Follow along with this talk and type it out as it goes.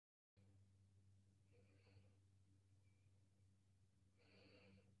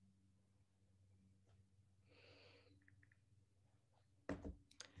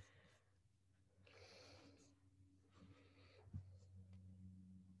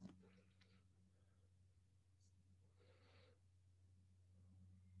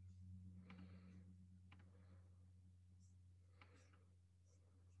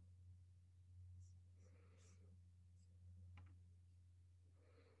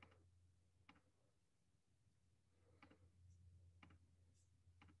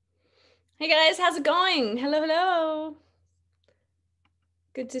Hey guys, how's it going? Hello, hello.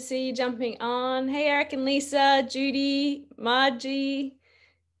 Good to see you jumping on. Hey Eric and Lisa, Judy, Margie.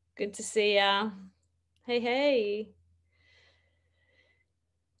 Good to see ya. Hey, hey.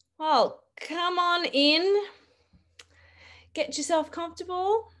 Well, come on in. Get yourself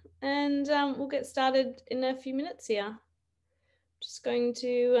comfortable and we'll get started in a few minutes here. Just going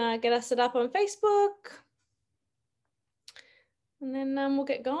to get us set up on Facebook and then we'll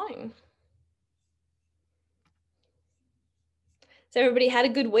get going. So everybody had a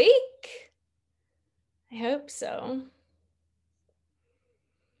good week? I hope so.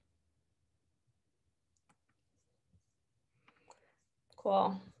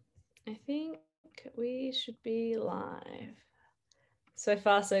 Cool. I think we should be live. So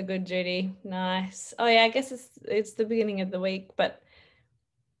far, so good, Judy. Nice. Oh yeah, I guess it's the beginning of the week, but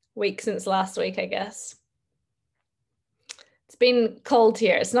week since last week, I guess. It's been cold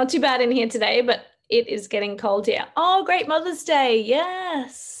here. It's not too bad in here today, but it is getting cold here. Oh, great Mother's Day.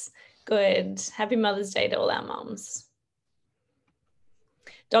 Yes. Good. Happy Mother's Day to all our moms.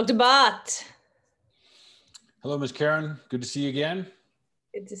 Dr. Bart. Hello, Ms. Karen. Good to see you again.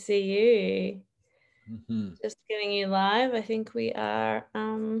 Good to see you. Just getting you live. I think we are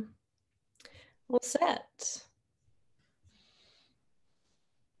all set.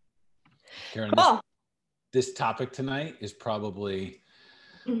 Karen, this topic tonight is probably,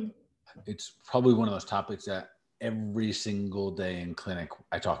 it's probably one of those topics that every single day in clinic,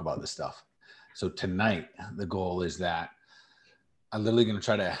 I talk about this stuff. So tonight, the goal is that I'm literally going to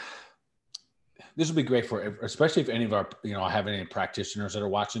try to, this will be great for, especially if any of our, I have any practitioners that are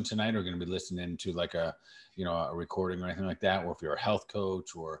watching tonight or going to be listening to like a recording or anything like that, or if you're a health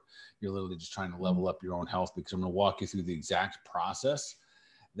coach or you're literally just trying to level up your own health, because I'm going to walk you through the exact process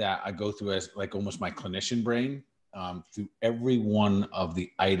that I go through as like almost my clinician brain through every one of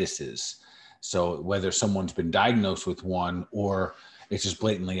the itises. So whether someone's been diagnosed with one or it's just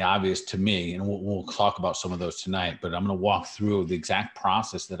blatantly obvious to me, and we'll talk about some of those tonight, but I'm going to walk through the exact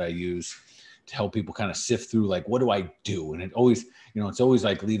process that I use to help people kind of sift through, like, what do I do? And it always, it's always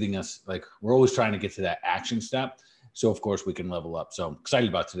like leading us, like we're always trying to get to that action step. So of course we can level up. So I'm excited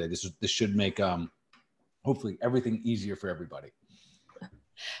about today. This should make hopefully everything easier for everybody.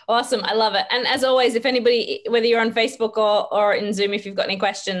 Awesome. I love it. And as always, if anybody, whether you're on Facebook or in Zoom, if you've got any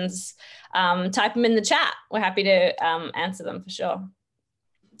questions, type them in the chat. We're happy to answer them for sure.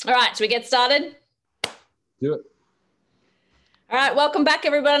 All right, should we get started? Do it. All right, welcome back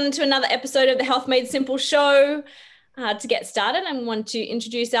everyone to another episode of the Health Made Simple show. To get started, I want to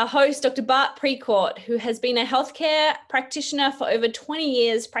introduce our host, Dr. Bart Precourt, who has been a healthcare practitioner for over 20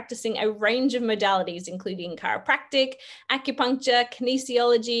 years, practicing a range of modalities, including chiropractic, acupuncture,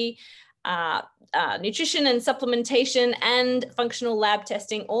 kinesiology, nutrition and supplementation, and functional lab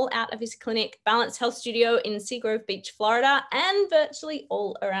testing, all out of his clinic, Balanced Health Studio in Seagrove Beach, Florida, and virtually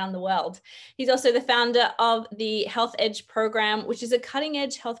all around the world. He's also the founder of the Health Edge program, which is a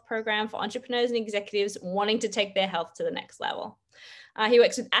cutting-edge health program for entrepreneurs and executives wanting to take their health to the next level. He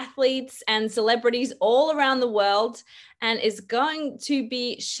works with athletes and celebrities all around the world and is going to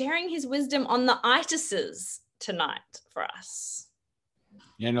be sharing his wisdom on the itises tonight for us.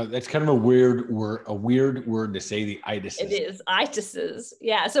 Yeah, no, that's kind of a weird word to say, the itises. It is, itises.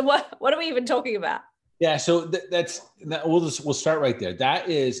 Yeah. So what are we even talking about? Yeah. So we'll start right there. That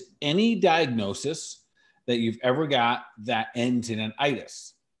is any diagnosis that you've ever got that ends in an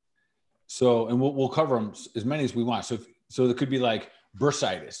itis. So, and we'll cover them as many as we want. So it could be like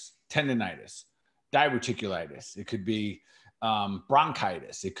bursitis, tendonitis, diverticulitis. It could be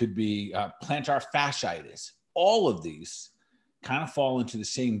bronchitis. It could be plantar fasciitis. All of these kind of fall into the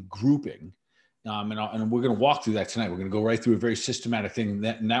same grouping. And we're going to walk through that tonight. We're going to go right through a very systematic thing.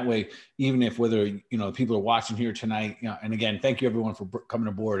 And that way, even if whether, people are watching here tonight, and again, thank you everyone for coming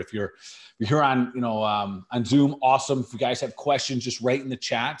aboard. If you're here on, on Zoom, awesome. If you guys have questions, just write in the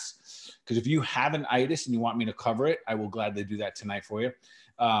chats. Because if you have an itis and you want me to cover it, I will gladly do that tonight for you.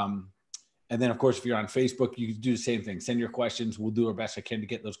 And then, of course, if you're on Facebook, you can do the same thing. Send your questions. We'll do our best I can to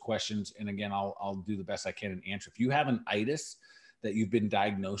get those questions. And again, I'll do the best I can and answer. If you have an itis that you've been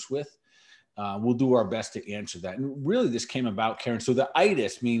diagnosed with, we'll do our best to answer that. And really, this came about, Karen. So the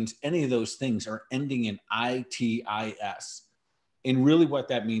itis means any of those things are ending in itis. And really what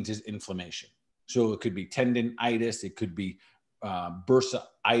that means is inflammation. So it could be tendonitis. It could be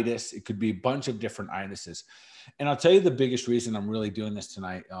bursitis. It could be a bunch of different itises. And I'll tell you the biggest reason I'm really doing this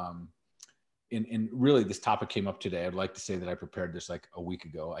tonight. And really, this topic came up today. I'd like to say that I prepared this like a week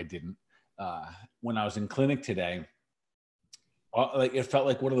ago. I didn't. When I was in clinic today, it felt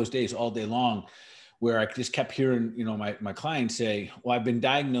like one of those days all day long where I just kept hearing, my clients say, well, I've been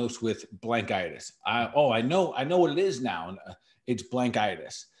diagnosed with blankitis. I know what it is now. It's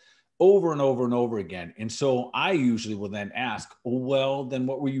blankitis, over and over and over again. And so I usually will then ask, well, then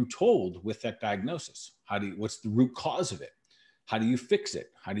what were you told with that diagnosis? What's the root cause of it? How do you fix it?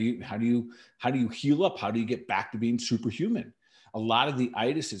 How do you heal up? How do you get back to being superhuman? A lot of the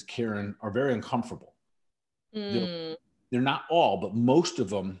itises, Karen, are very uncomfortable. They're not all, but most of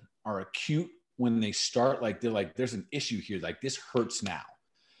them are acute when they start. They're like, there's an issue here. Like, this hurts now.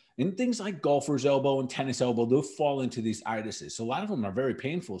 And things like golfer's elbow and tennis elbow, they'll fall into these itises. So a lot of them are very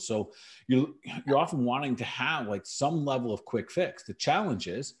painful. So you're often wanting to have like some level of quick fix. The challenge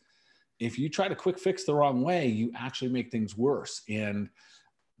is, if you try to quick fix the wrong way, you actually make things worse. And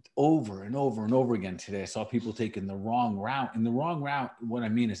over and over and over again today, I saw people taking the wrong route. And the wrong route, what I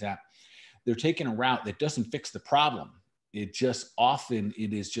mean is that they're taking a route that doesn't fix the problem. It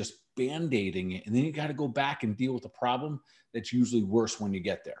is just band-aiding it. And then you got to go back and deal with the problem that's usually worse when you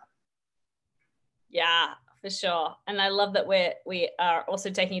get there. Yeah, for sure. And I love that we are also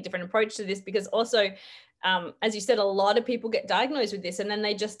taking a different approach to this, because also, as you said, a lot of people get diagnosed with this and then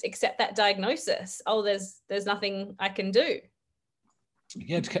they just accept that diagnosis. Oh, there's nothing I can do.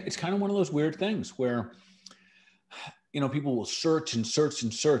 Yeah, it's kind of one of those weird things where, people will search and search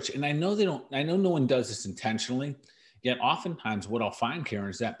and search. And I know no one does this intentionally. Yet oftentimes what I'll find, Karen,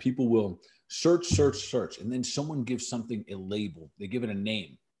 is that people will search, and then someone gives something a label. They give it a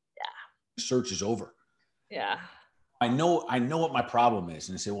name. Yeah. Search is over. Yeah. I know what my problem is.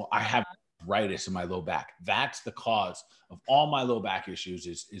 And I say, well, I have arthritis in my low back. That's the cause of all my low back issues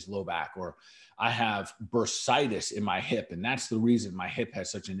is low back. Or I have bursitis in my hip, and that's the reason my hip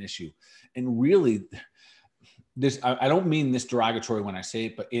has such an issue. And really, I don't mean this derogatory when I say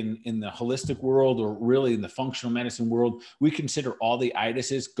it, but in the holistic world, or really in the functional medicine world, we consider all the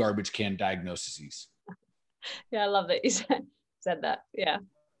itises garbage can diagnoses. Yeah, I love that you said that. Yeah.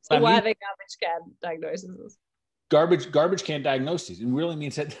 So why are they garbage can diagnoses? Garbage can diagnosis. It really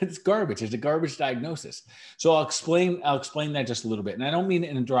means that it's garbage. It's a garbage diagnosis. So I'll explain that just a little bit. And I don't mean it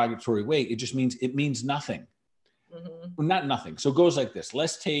in a derogatory way. It just means it means nothing. Mm-hmm. Well, not nothing. So it goes like this.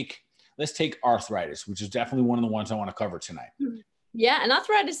 Let's take arthritis, which is definitely one of the ones I want to cover tonight. Yeah. And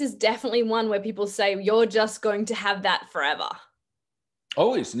arthritis is definitely one where people say you're just going to have that forever.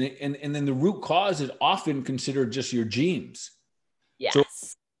 Always. And then the root cause is often considered just your genes. Yes.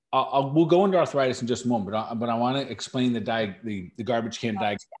 So we'll go into arthritis in just a moment, but I want to explain the garbage can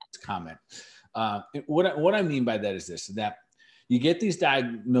diagnosis comment. What I mean by that is this, that you get these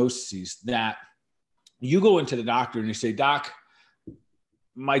diagnoses that you go into the doctor and you say, Doc,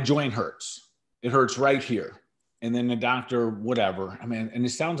 my joint hurts. It hurts right here. And then the doctor, whatever. I mean, and it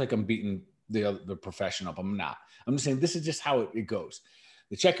sounds like I'm beating the profession up. I'm not. I'm just saying this is just how it goes.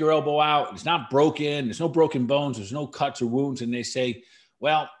 They check your elbow out. It's not broken. There's no broken bones. There's no cuts or wounds. And they say,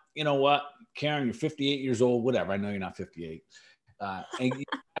 well, you know what, Karen, you're 58 years old, whatever. I know you're not 58. And you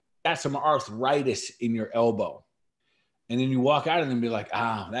got some arthritis in your elbow. And then you walk out and then be like,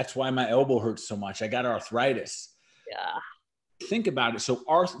 that's why my elbow hurts so much. I got arthritis. Yeah. Think about it. So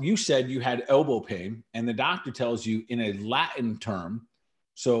you said you had elbow pain, and the doctor tells you in a Latin term.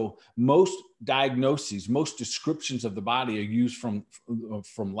 So most diagnoses, most descriptions of the body are used from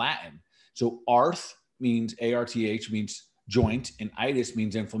Latin. So arth means ARTH means joint, and itis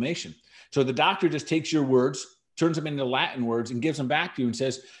means inflammation. So the doctor just takes your words, turns them into Latin words, and gives them back to you and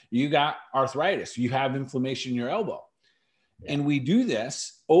says, you got arthritis. You have inflammation in your elbow. Yeah. And we do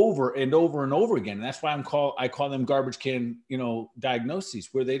this over and over and over again. And that's why I call them garbage can, diagnoses,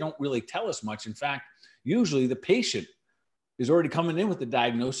 where they don't really tell us much. In fact, usually the patient is already coming in with the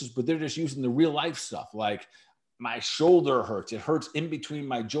diagnosis, but they're just using the real life stuff. Like, my shoulder hurts. It hurts in between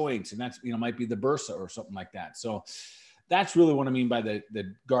my joints. And that's, might be the bursa or something like that. So that's really what I mean by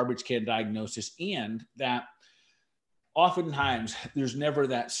the garbage can diagnosis. And that oftentimes there's never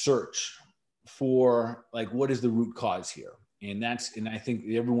that search for like, what is the root cause here? And I think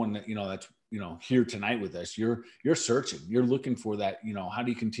everyone that, that's, here tonight with us, you're searching, you're looking for that, how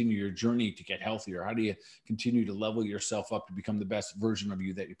do you continue your journey to get healthier? How do you continue to level yourself up to become the best version of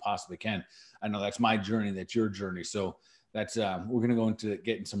you that you possibly can? I know that's my journey. That's your journey. So that's, we're going to go into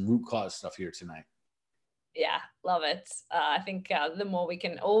getting some root cause stuff here tonight. Yeah. Love it. I think the more we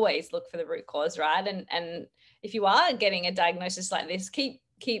can always look for the root cause, right? And if you are getting a diagnosis like this, keep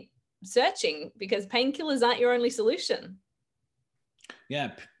searching, because painkillers aren't your only solution.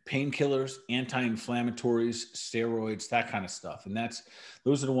 Yeah. Painkillers, anti-inflammatories, steroids, that kind of stuff. And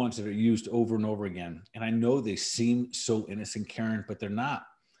those are the ones that are used over and over again. And I know they seem so innocent, Karen, but they're not.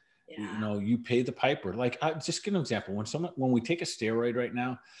 Yeah. You pay the piper. Like, just give an example. When we take a steroid right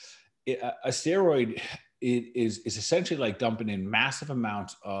now, A steroid is essentially like dumping in massive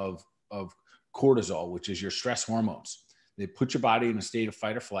amounts of cortisol, which is your stress hormones. They put your body in a state of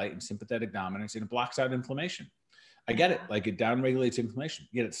fight or flight and sympathetic dominance, and it blocks out inflammation. I get it. Like, it downregulates inflammation,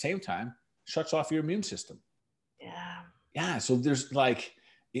 yet at the same time shuts off your immune system. Yeah. So there's like,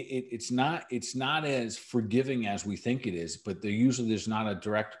 it's not as forgiving as we think it is, but there's not a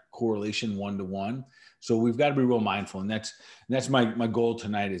direct correlation 1-to-1. So we've got to be real mindful. And that's my goal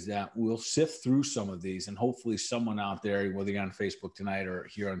tonight, is that we'll sift through some of these, and hopefully someone out there, whether you're on Facebook tonight or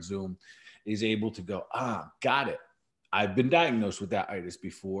here on Zoom, is able to go, got it. I've been diagnosed with that itis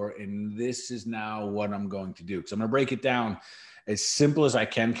before, and this is now what I'm going to do. Because I'm going to break it down as simple as I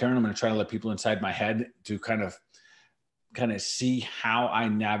can, Karen. I'm going to try to let people inside my head to kind of see how I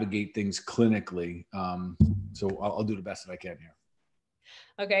navigate things clinically. So I'll do the best that I can here.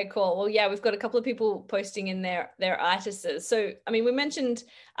 Okay, cool. Well, yeah, we've got a couple of people posting in their itises. So, I mean, we mentioned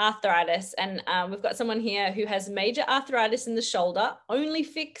arthritis, and we've got someone here who has major arthritis in the shoulder. Only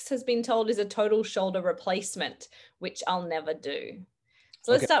fix has been told is a total shoulder replacement, which I'll never do.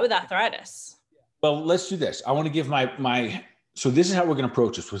 So let's start with arthritis. Well, let's do this. I want to give so this is how we're going to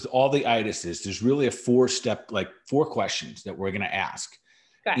approach this with all the itises. There's really a 4-step, like 4 questions that we're going to ask.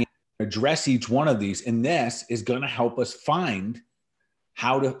 Okay. And address each one of these. And this is going to help us find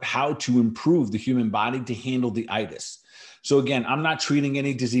how to improve the human body to handle the itis. So again, I'm not treating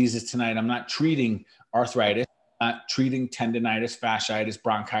any diseases tonight. I'm not treating arthritis, I'm not treating tendonitis, fasciitis,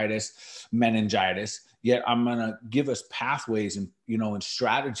 bronchitis, meningitis. Yet I'm going to give us pathways and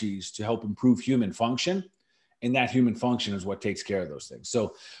strategies to help improve human function. And that human function is what takes care of those things.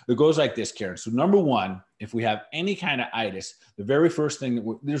 So it goes like this, Karen. So number 1, if we have any kind of itis, the very first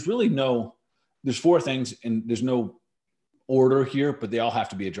thing there's 4 things, and there's no order here, but they all have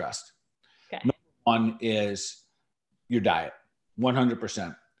to be addressed. Okay. Number 1 is your diet,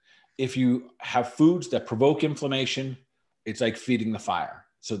 100%. If you have foods that provoke inflammation, it's like feeding the fire.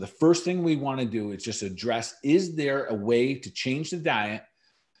 So the first thing we want to do is just address, is there a way to change the diet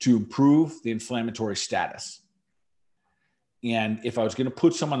to improve the inflammatory status? And if I was going to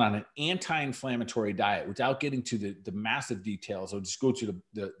put someone on an anti-inflammatory diet, without getting to the massive details, I'll just go to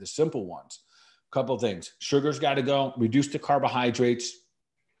the simple ones. A couple of things. Sugar's got to go. Reduce the carbohydrates.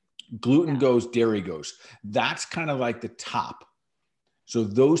 Gluten goes. Dairy goes. That's kind of like the top. So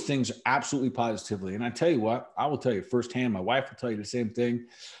those things absolutely positively. And I tell you what, I will tell you firsthand, my wife will tell you the same thing.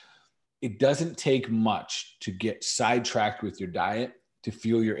 It doesn't take much to get sidetracked with your diet to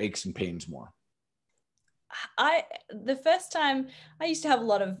feel your aches and pains more. The first time I used to have a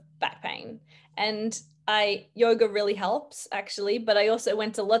lot of back pain, and yoga really helps actually, but I also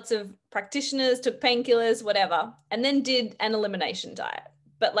went to lots of practitioners, took painkillers, whatever, and then did an elimination diet,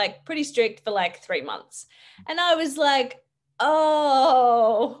 but like pretty strict for like 3 months. And I was like,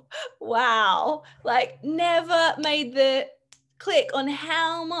 oh, wow. Like, never made the click on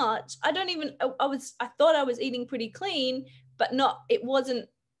how much I thought I was eating pretty clean, but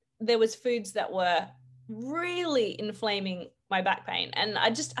there was foods that were really inflaming my back pain. And I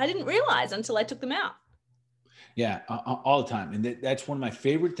didn't realize until I took them out. Yeah, all the time. And that's one of my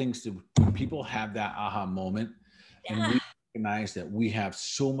favorite things, when people have that aha moment, and we recognize that we have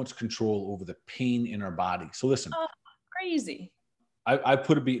so much control over the pain in our body. So listen, crazy. I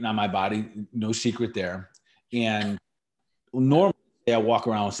put a beating on my body, no secret there. And normally I walk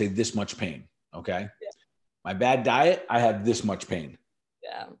around and say this much pain. Okay. Yeah. My bad diet, I have this much pain.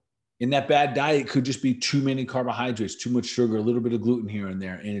 Yeah. In that bad diet could just be too many carbohydrates, too much sugar, a little bit of gluten here and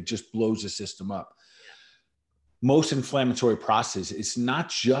there, and it just blows the system up. Most inflammatory processes, it's not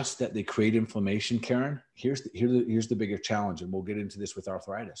just that they create inflammation, Karen. Here's the bigger challenge, and we'll get into this with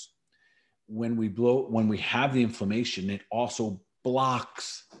arthritis. When we have the inflammation, it also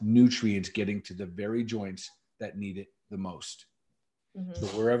blocks nutrients getting to the very joints that need it the most. Mm-hmm. So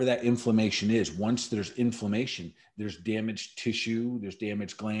wherever that inflammation is, once there's inflammation, there's damaged tissue, there's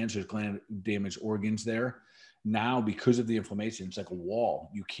damaged glands, there's damaged organs there. Now, because of the inflammation, it's like a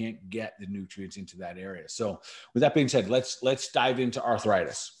wall. You can't get the nutrients into that area. So with that being said, let's dive into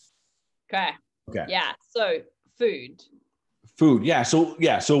arthritis. Okay. Yeah. So food. Yeah. So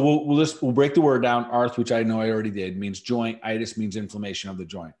we'll break the word down. Arth, which I know I already did, means joint. Itis means inflammation of the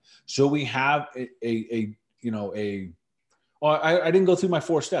joint. So we have I didn't go through my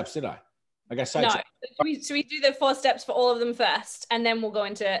 4 steps, did I? I got sidetracked. No. Should we do the 4 steps for all of them first, and then we'll go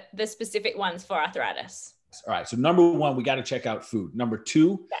into the specific ones for arthritis? All right. So number 1, we got to check out food. Number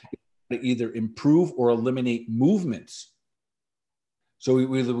 2, to either improve or eliminate movements. So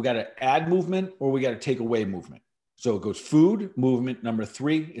we got to add movement or we got to take away movement. So it goes food, movement. Number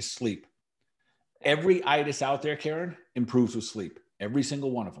 3 is sleep. Every itis out there, Karen, improves with sleep. Every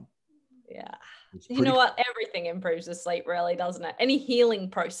single one of them. Yeah. You know what? Everything improves with sleep, really, doesn't it? Any healing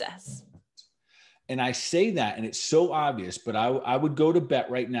process. And I say that, and it's so obvious, but I would go to bet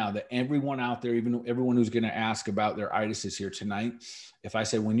right now that everyone out there, even everyone who's going to ask about their itis here tonight, if I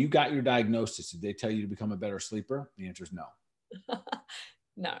say, when you got your diagnosis, did they tell you to become a better sleeper? The answer is no.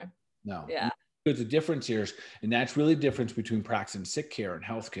 No. Yeah. There's a difference here, and that's really the difference between practicing sick care and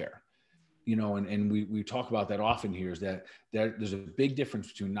healthcare. You know, and we talk about that often here, is that there's a big difference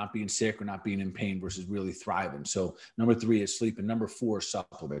between not being sick or not being in pain versus really thriving. So number 3 is sleep, and number 4 is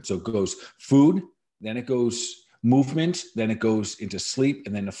supplement. So it goes food, then it goes movement, then it goes into sleep,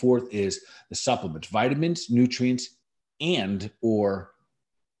 and then the 4th is the supplements, vitamins, nutrients, and or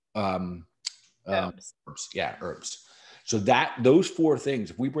Herbs. Herbs. So those 4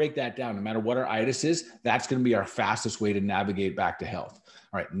 things, if we break that down, no matter what our itis is, that's going to be our fastest way to navigate back to health.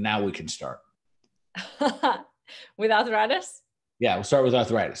 All right, now we can start. With arthritis? Yeah, we'll start with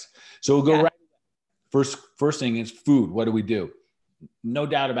arthritis. So we'll go right. First thing is food. What do we do? No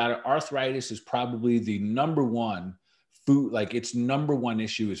doubt about it. Arthritis is probably the number one food, like its number one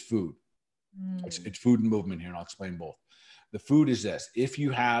issue is food. It's food and movement here, and I'll explain both. The food is this. If you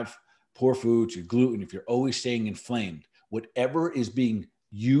have poor foods, your gluten, if you're always staying inflamed, whatever is being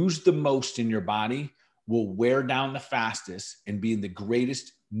used the most in your body will wear down the fastest and be in the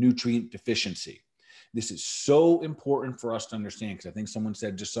greatest nutrient deficiency. This is so important for us to understand, because I think someone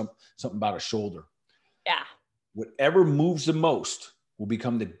said just something about a shoulder. Yeah. Whatever moves the most will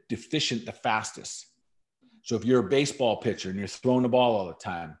become the deficient the fastest. So if you're a baseball pitcher and you're throwing the ball all the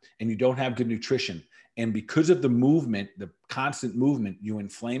time and you don't have good nutrition, and because of the movement, the constant movement, you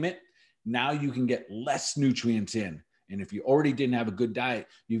inflame it, now you can get less nutrients in. And if you already didn't have a good diet,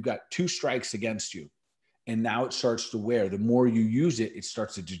 you've got 2 strikes against you. And now it starts to wear. The more you use it, it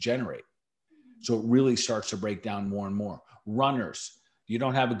starts to degenerate. So it really starts to break down more and more. Runners, you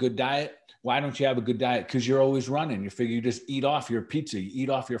don't have a good diet. Why don't you have a good diet? Because you're always running. You figure you just eat off your pizza, you eat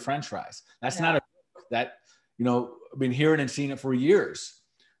off your French fries. That's not that, you know, I've been hearing and seeing it for years.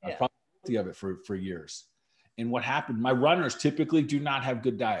 I've probably guilty of it for years. And what happened? My runners typically do not have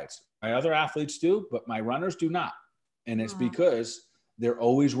good diets. My other athletes do, but my runners do not. And it's because they're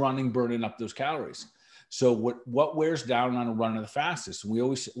always running, burning up those calories. So what wears down on a runner the fastest? And we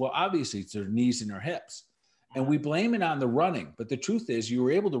always, well, obviously it's their knees and their hips. And we blame it on the running. But the truth is, you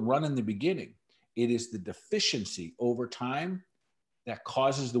were able to run in the beginning. It is the deficiency over time that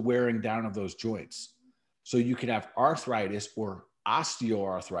causes the wearing down of those joints. So you could have arthritis or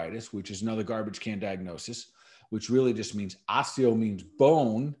osteoarthritis, which is another garbage can diagnosis, which really just means osteo means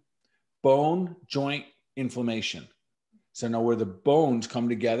bone joint inflammation. So now where the bones come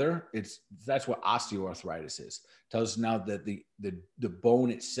together, that's what osteoarthritis is. It tells us now that the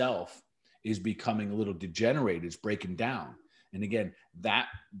bone itself is becoming a little degenerated, it's breaking down. And again, that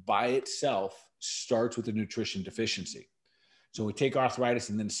by itself starts with a nutrition deficiency. So we take arthritis,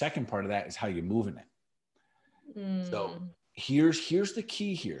 and then the second part of that is how you're moving it. So here's the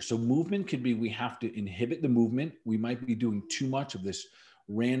key here. So movement could be, we have to inhibit the movement. We might be doing too much of this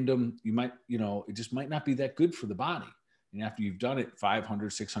random, it just might not be that good for the body. And after you've done it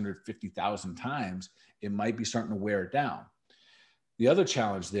 500, 650,000 times, it might be starting to wear it down. The other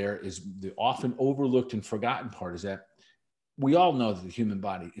challenge there is the often overlooked and forgotten part is that we all know that the human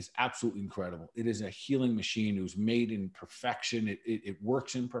body is absolutely incredible. It is a healing machine. It was made in perfection. It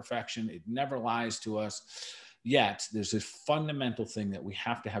works in perfection. It never lies to us. Yet there's this fundamental thing that we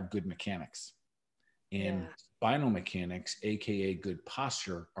have to have good mechanics. And spinal mechanics, AKA good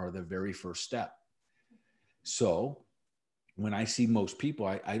posture, are the very first step. So when I see most people,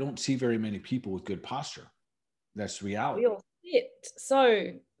 I don't see very many people with good posture. That's reality. We all sit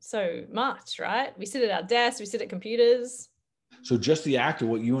so much, right? We sit at our desks, we sit at computers. So just the act of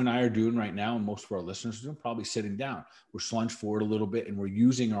what you and I are doing right now, and most of our listeners are doing, probably sitting down. We're slunched forward a little bit, and we're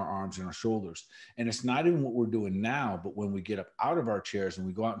using our arms and our shoulders. And it's not even what we're doing now, but when we get up out of our chairs and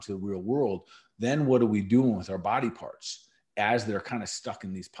we go out into the real world, then what are we doing with our body parts as they're kind of stuck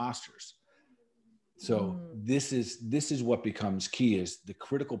in these postures? So this is what becomes key. Is the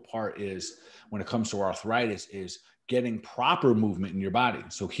critical part is, when it comes to arthritis, is getting proper movement in your body.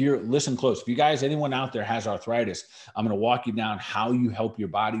 So here, listen close. If you guys, anyone out there has arthritis, I'm going to walk you down how you help your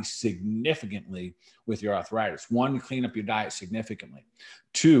body significantly with your arthritis. 1, you clean up your diet significantly.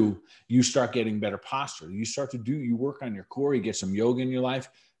 2, you start getting better posture. You work on your core, you get some yoga in your life,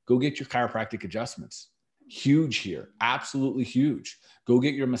 go get your chiropractic adjustments. Huge here, absolutely huge. Go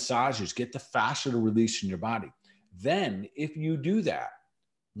get your massages, get the fascia to release in your body. Then if you do that,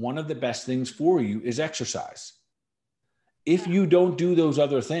 one of the best things for you is exercise. If you don't do those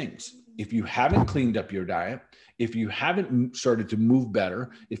other things, if you haven't cleaned up your diet, if you haven't started to move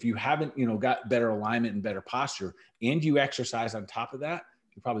better, if you haven't, got better alignment and better posture, and you exercise on top of that,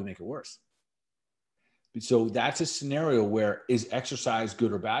 you probably make it worse. So that's a scenario where, is exercise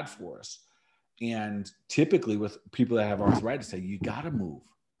good or bad for us? And typically with people that have arthritis, say, you got to move.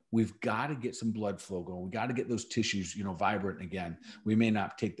 We've got to get some blood flow going. We got to get those tissues, vibrant again. We may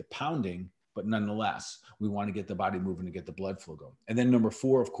not take the pounding, but nonetheless, we want to get the body moving to get the blood flow going. And then number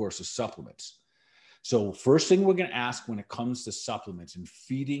 4, of course, is supplements. So first thing we're going to ask when it comes to supplements and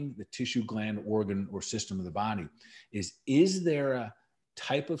feeding the tissue, gland, organ, or system of the body is there a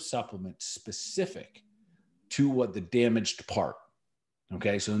type of supplement specific to what the damaged part?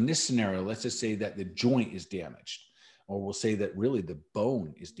 Okay, so in this scenario, let's just say that the joint is damaged, or we'll say that really the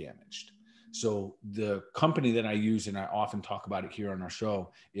bone is damaged. So the company that I use, and I often talk about it here on our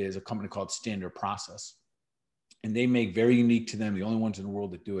show, is a company called Standard Process. And they make, very unique to them, the only ones in the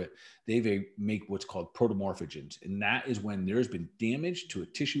world that do it, they make what's called protomorphogens. And that is when there's been damage to a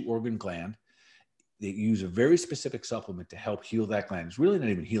tissue, organ, gland. They use a very specific supplement to help heal that gland. It's really not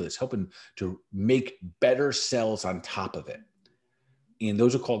even heal, it's helping to make better cells on top of it. And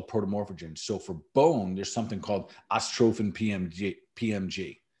those are called protomorphogens. So for bone, there's something called osteotrophins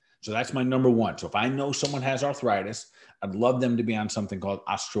PMG. So that's my number 1. So if I know someone has arthritis, I'd love them to be on something called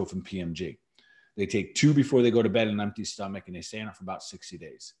osteotrophins PMG. They take 2 before they go to bed on an empty stomach, and they stay on it for about 60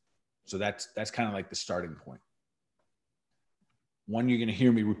 days. So that's kind of like the starting point. One you're going to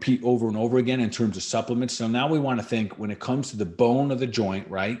hear me repeat over and over again in terms of supplements. So now we want to think, when it comes to the bone of the joint,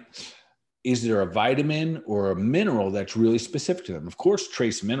 right? Is there a vitamin or a mineral that's really specific to them? Of course,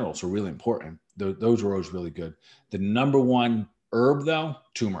 trace minerals are really important. Those are always really good. The number 1 herb, though,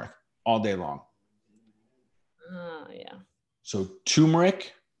 turmeric, all day long. Yeah. So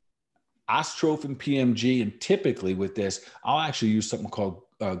turmeric, osteotrophins PMG, and typically with this, I'll actually use something called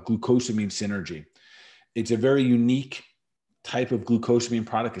glucosamine synergy. It's a very unique type of glucosamine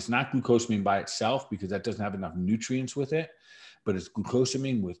product. It's not glucosamine by itself because that doesn't have enough nutrients with it, but it's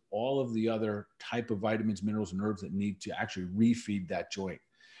glucosamine with all of the other type of vitamins, minerals, and herbs that need to actually refeed that joint.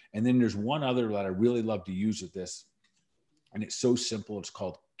 And then there's one other that I really love to use with this, and it's so simple. It's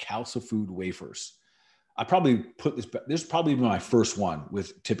called calcifood wafers. I probably put this is probably my first one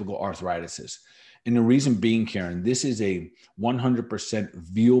with typical arthritis. And the reason being, Karen, this is a 100%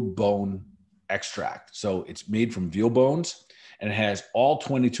 veal bone extract. So it's made from veal bones, and it has all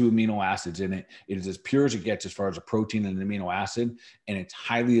 22 amino acids in it. It is as pure as it gets as far as a protein and an amino acid, and it's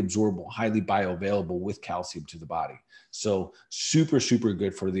highly absorbable, highly bioavailable with calcium to the body. So super, super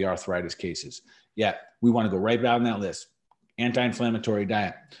good for the arthritis cases. Yeah, we want to go right down that list. Anti-inflammatory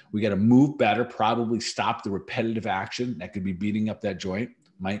diet. We got to move better, probably stop the repetitive action that could be beating up that joint.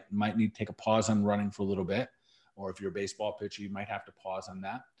 Might need to take a pause on running for a little bit. Or if you're a baseball pitcher, you might have to pause on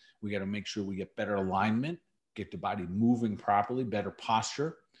that. We got to make sure we get better alignment, get the body moving properly, better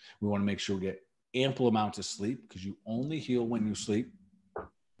posture. We want to make sure we get ample amounts of sleep, because you only heal when you sleep.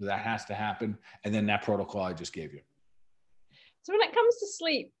 That has to happen. And then that protocol I just gave you. So when it comes to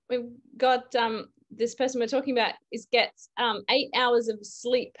sleep, we've got this person we're talking about gets 8 hours of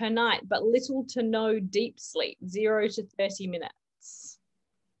sleep per night, but little to no deep sleep, 0 to 30 minutes.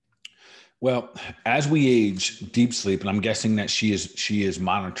 Well, as we age, deep sleep, and I'm guessing that she is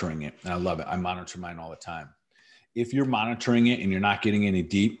monitoring it, and I love it. I monitor mine all the time. If you're monitoring it and you're not getting any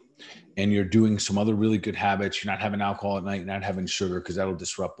deep, and you're doing some other really good habits, you're not having alcohol at night, you're not having sugar, because that'll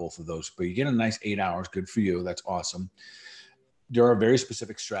disrupt both of those. But you get a nice 8 hours, good for you. That's awesome. There are very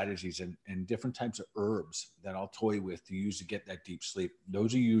specific strategies and different types of herbs that I'll toy with to use to get that deep sleep.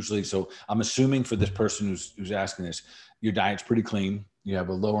 Those are usually, so I'm assuming for this person who's asking this, your diet's pretty clean. You have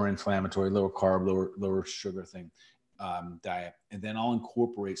a lower inflammatory, lower carb, lower sugar thing diet. And then I'll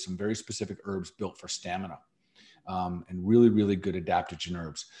incorporate some very specific herbs built for stamina and really, really good adaptogen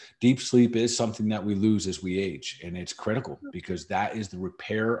herbs. Deep sleep is something that we lose as we age, and it's critical because that is the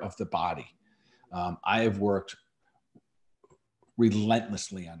repair of the body. I have worked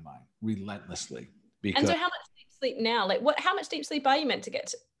relentlessly on mine, because, and so how much deep sleep now? Like how much deep sleep are you meant to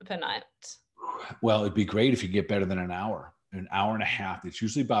get per night? Well, it'd be great if you get better than an hour and a half. It's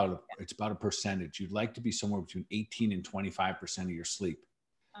usually about a percentage. You'd like to be somewhere between 18 and 25% of your sleep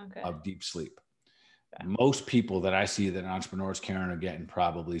of deep sleep. Okay. Most people that I see that entrepreneurs, Karen, are getting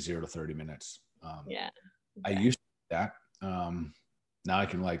probably 0 to 30 minutes. I used to do that. Now I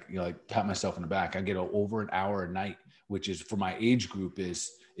can pat myself on the back. I get over an hour a night, which is for my age group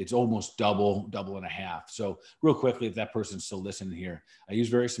it's almost double and a half. So real quickly, if that person's still listening here, I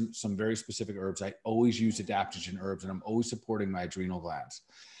use some very specific herbs. I always use adaptogen herbs, and I'm always supporting my adrenal glands.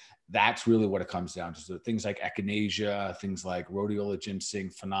 That's really what it comes down to. So things like echinacea, things like rhodiola ginseng,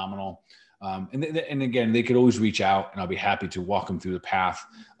 phenomenal. And again, they could always reach out, and I'll be happy to walk them through the path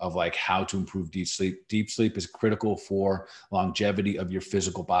of like how to improve deep sleep. Deep sleep is critical for longevity of your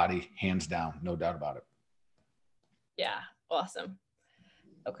physical body, hands down, no doubt about it. Yeah, awesome.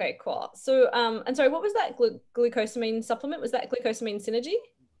 Okay, cool. So, and sorry, what was that glucosamine supplement? Was that glucosamine synergy?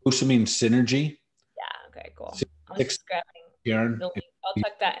 Glucosamine synergy. Yeah. Okay, cool. I'm Six, just grabbing Karen. the link. I'll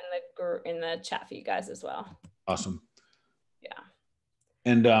check that in the chat for you guys as well. Awesome. Yeah.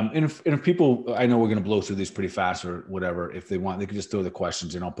 And if people, I know we're going to blow through these pretty fast or whatever. If they want, they can just throw the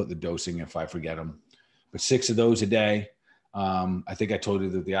questions and I'll put the dosing if I forget them. But 6 of those a day. I think I told you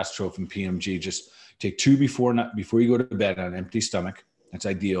that the Astrophin PMG, just take 2 before you go to bed on an empty stomach. That's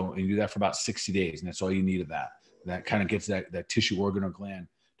ideal. And you do that for about 60 days. And that's all you need of that. That kind of gets that tissue organ or gland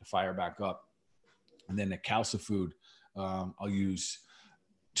to fire back up. And then the calcifood, I'll use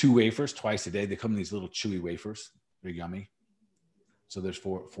 2 wafers twice a day. They come in these little chewy wafers. They're yummy. So there's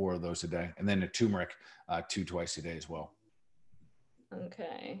four of those a day. And then the turmeric, 2 twice a day as well.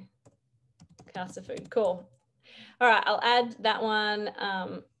 Okay. Calcifood. Cool. All right. I'll add that one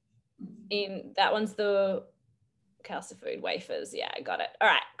in. That one's the calcifood wafers. Yeah, I got it. All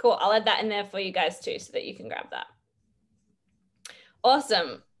right, cool. I'll add that in there for you guys too, so that you can grab that.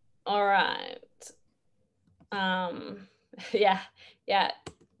 Awesome. All right. Yeah.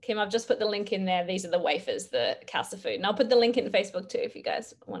 Kim, I've just put the link in there. These are the wafers, the calcifood. And I'll put the link in Facebook too, if you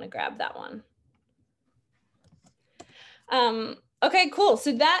guys want to grab that one. Okay, cool.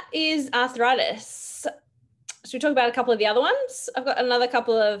 So that is arthritis. Should we talk about a couple of the other ones? I've got another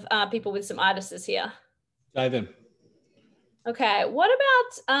couple of people with some itises here. Dive in. Okay, what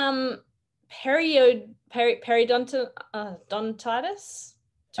about periodontitis?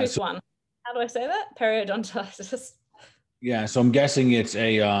 Tooth one. How do I say that? Periodontitis. Yeah, so I'm guessing it's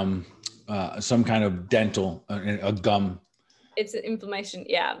a some kind of dental, a gum. It's an inflammation.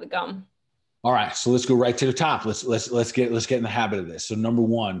 Yeah, the gum. All right, so let's go right to the top. Let's get in the habit of this. So number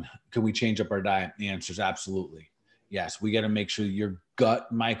 1, can we change up our diet? The answer is absolutely yes. We got to make sure your gut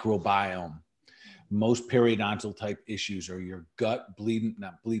microbiome. Most periodontal type issues are your gut bleeding,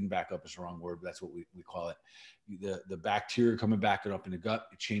 not bleeding back up is the wrong word, but that's what we call it. The bacteria coming back up in the gut,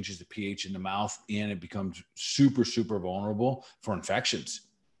 it changes the pH in the mouth, and it becomes super, super vulnerable for infections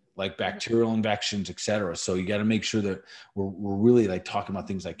like bacterial infections, et cetera. So you got to make sure that we're really like talking about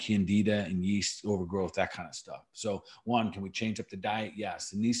things like candida and yeast overgrowth, that kind of stuff. So 1, can we change up the diet?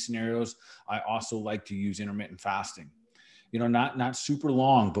 Yes. In these scenarios, I also like to use intermittent fasting. You know, not super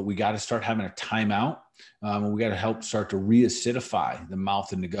long, but we got to start having a timeout. We got to help start to reacidify the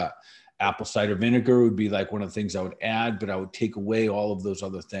mouth and the gut. Apple cider vinegar would be like one of the things I would add, but I would take away all of those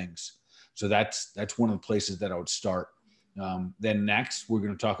other things. So that's one of the places that I would start. Then next, we're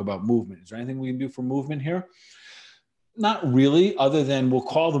going to talk about movement. Is there anything we can do for movement here? Not really, other than we'll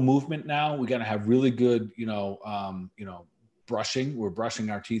call the movement now. We got to have really good, brushing. We're brushing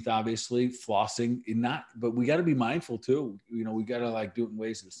our teeth, obviously, flossing, but we got to be mindful too. You know, we got to like do it in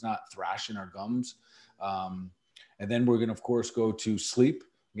ways that's not thrashing our gums. And then we're going to, of course, go to sleep.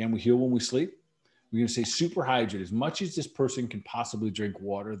 Again, we heal when we sleep. We're going to say super hydrate. As much as this person can possibly drink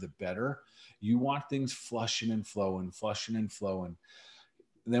water, the better. You want things flushing and flowing.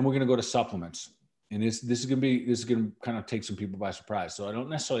 And then we're going to go to supplements. And this is going to kind of take some people by surprise. So I don't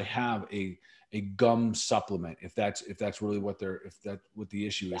necessarily have a gum supplement if that's really what the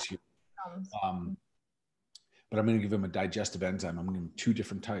issue is here. But I'm going to give them a digestive enzyme. I'm going to give them 2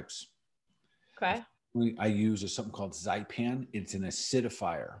 different types. Okay. I use something called Zypan. It's an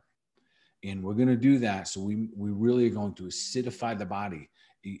acidifier, and we're going to do that. So we really are going to acidify the body.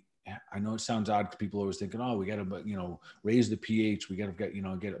 I know it sounds odd because people always thinking, oh, we got to, raise the pH. We got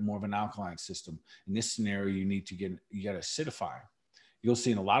to get more of an alkaline system. In this scenario, you got to acidify. You'll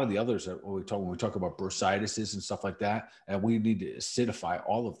see in a lot of the others that when we talk about bursitis and stuff like that, and we need to acidify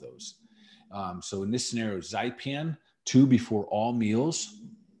all of those. So in this scenario, Zypan 2 before all meals.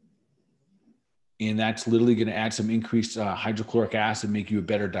 And that's literally going to add some increased hydrochloric acid, make you a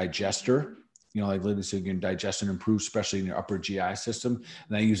better digester. Like literally so you can digest and improve, especially in your upper GI system.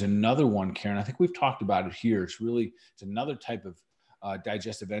 And I use another one, Karen. I think we've talked about it here. It's another type of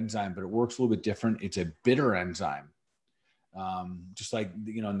digestive enzyme, but it works a little bit different. It's a bitter enzyme. Just like,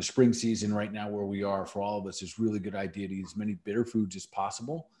 in the spring season right now where we are, for all of us, it's really good idea to eat as many bitter foods as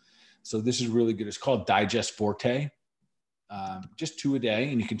possible. So this is really good. It's called Digest Forte. Just 2 a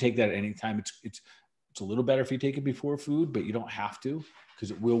day, and you can take that at any time. It's a little better if you take it before food, but you don't have to,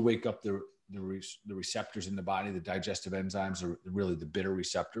 because it will wake up the receptors in the body. The digestive enzymes are really the bitter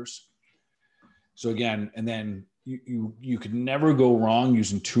receptors. So again, and then you could never go wrong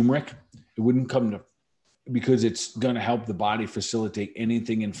using turmeric. It wouldn't come to, because it's going to help the body facilitate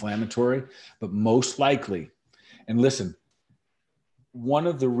anything inflammatory, but most likely, and listen, one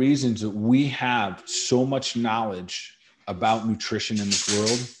of the reasons that we have so much knowledge about nutrition in this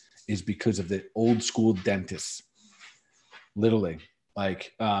world is because of the old school dentists. Literally,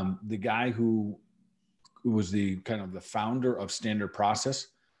 like the guy who was the kind of the founder of Standard Process,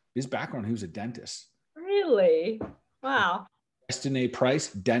 his background, he was a dentist. Really? Wow. Destiny Price,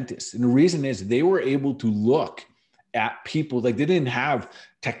 dentist. And the reason is they were able to look at people, like they didn't have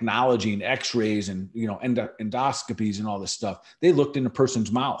technology and x-rays and, you know, endoscopies and all this stuff. They looked in a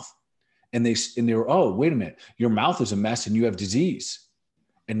person's mouth and they were, oh, wait a minute, your mouth is a mess and you have disease.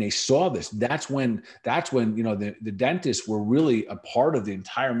 And they saw this. That's when, you know, the dentists were really a part of the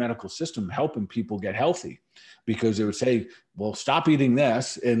entire medical system, helping people get healthy, because they would say, well, stop eating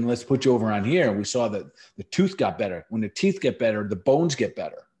this and let's put you over on here. And we saw that the tooth got better. When the teeth get better, the bones get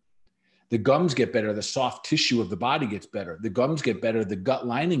better. The gums get better. The soft tissue of the body gets better. The gums get better. The gut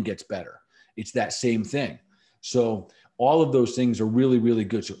lining gets better. It's that same thing. So all of those things are really, really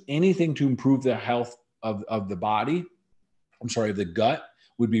good. So anything to improve the health of the body, of the gut,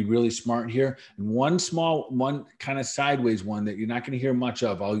 would be really smart here. And one kind of sideways one that you're not going to hear much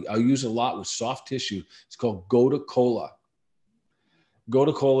of, I'll use a lot with soft tissue. It's called Gotu Kola.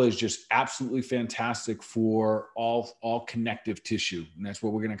 Gotu Kola is just absolutely fantastic for all connective tissue. And that's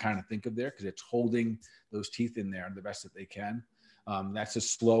what we're going to kind of think of there, because it's holding those teeth in there the best that they can. That's a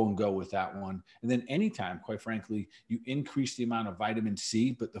slow and go with that one. And then anytime, quite frankly, you increase the amount of vitamin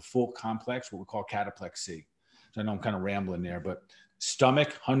C, but the full complex, what we call cataplex C. So I know I'm kind of rambling there, but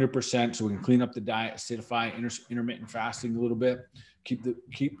stomach, 100%. So we can clean up the diet, acidify, intermittent fasting a little bit,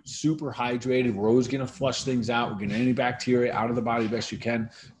 keep super hydrated. We're always going to flush things out. We're getting any bacteria out of the body the best you can.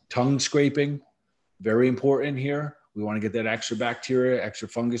 Tongue scraping, very important here. We want to get that extra bacteria, extra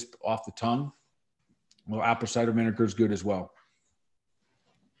fungus off the tongue. Well, apple cider vinegar is good as well.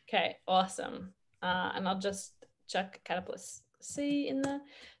 Okay, awesome. And I'll just check cataplex C in the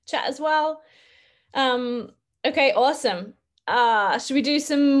chat as well. Okay, awesome. Should we do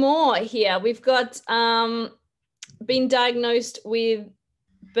some more here? We've got been diagnosed with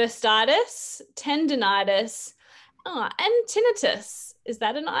bursitis, tendonitis, and tinnitus. Is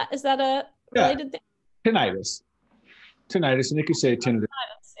that a related thing? Tinnitus, and you could say tinnitus.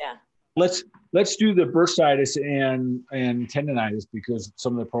 Yeah. Let's do the bursitis and tendonitis, because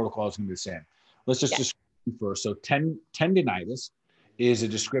some of the protocols can be the same. Let's just describe first. So tendonitis is a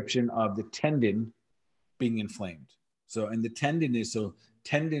description of the tendon being inflamed. So, and the tendon is, so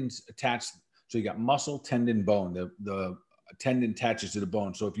tendons attached. So you got muscle, tendon, bone. The tendon attaches to the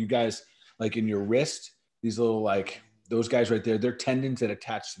bone. So if you guys, like in your wrist, these little, like those guys right there, they're tendons that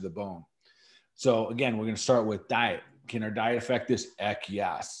attach to the bone. So again, we're going to start with diet. Can our diet affect this? Heck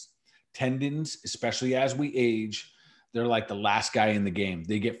yes. Tendons, especially as we age, they're like the last guy in the game.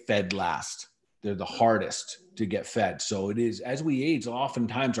 They get fed last. They're the hardest to get fed. So it is, as we age,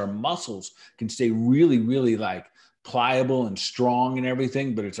 oftentimes our muscles can stay really, really like pliable and strong and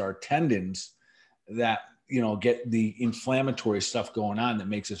everything, but it's our tendons that, you know, get the inflammatory stuff going on that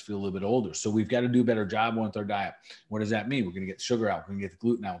makes us feel a little bit older. So we've got to do a better job with our diet. What does that mean? We're going to get sugar out. We're going to get the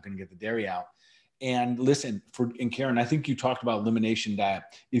gluten out. We're going to get the dairy out. And listen, and Karen, I think you talked about elimination diet.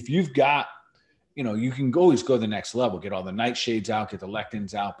 If you've got, you know, you can always go to the next level, get all the nightshades out, get the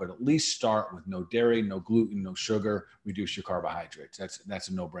lectins out, but at least start with no dairy, no gluten, no sugar, reduce your carbohydrates. That's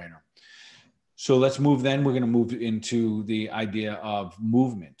a no-brainer. So let's move then. We're going to move into the idea of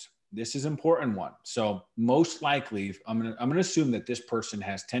movement. This is an important one. So most likely, I'm going to assume that this person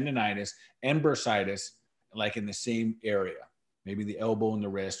has tendonitis and bursitis, like in the same area, maybe the elbow and the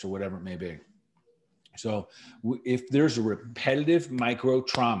wrist or whatever it may be. So if there's a repetitive micro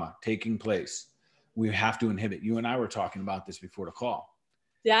trauma taking place, we have to inhibit. You and I were talking about this before the call.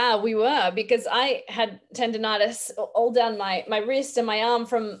 Yeah, we were, because I had tendonitis all down my wrist and my arm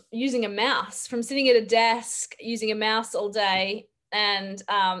from using a mouse, from sitting at a desk using a mouse all day. And,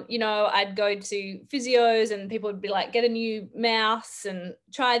 you know, I'd go to physios and people would be like, get a new mouse and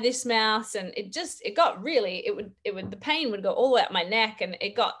try this mouse. And it got really, the pain would go all the way up my neck, and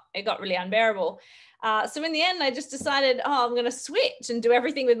it got really unbearable. So in the end, I just decided, I'm going to switch and do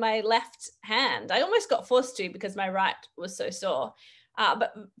everything with my left hand. I almost got forced to, because my right was so sore.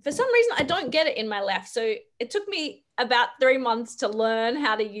 But for some reason, I don't get it in my left. So it took me about 3 months to learn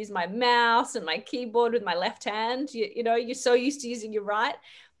how to use my mouse and my keyboard with my left hand. You know, you're so used to using your right.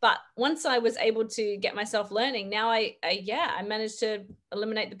 But once I was able to get myself learning, now I managed to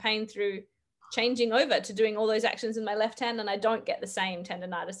eliminate the pain through changing over to doing all those actions in my left hand, and I don't get the same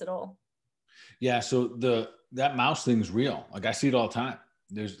tendonitis at all. Yeah. So that mouse thing's real. Like I see it all the time.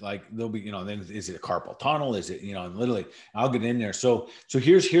 There's like, there'll be, then is it a carpal tunnel? Is it, literally I'll get in there. So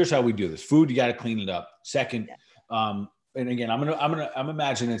here's how we do this. Food, you got to clean it up. Second, and again, I'm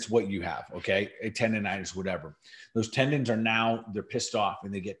imagining it's what you have. Okay. A tendonitis, whatever. Those tendons they're pissed off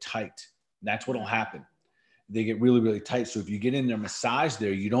and they get tight. That's what'll happen. They get really, really tight. So if you get in there, massage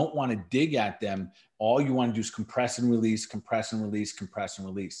there, you don't want to dig at them. All you want to do is compress and release, compress and release, compress and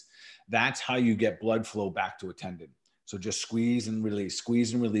release. That's how you get blood flow back to a tendon. So just squeeze and release,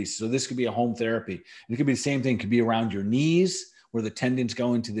 squeeze and release. So this could be a home therapy. And it could be the same thing. It could be around your knees where the tendons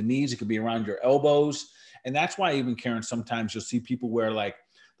go into the knees. It could be around your elbows. And that's why even, Karen, sometimes you'll see people wear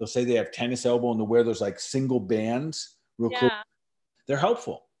they'll say they have tennis elbow and they'll wear those single bands real close. They're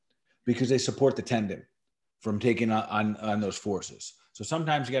helpful because they support the tendon from taking on those forces. So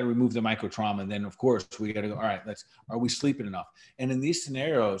sometimes you got to remove the micro trauma. And then of course we got to go, all right, are we sleeping enough? And in these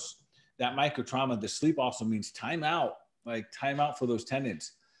scenarios, that micro trauma, the sleep also means time out for those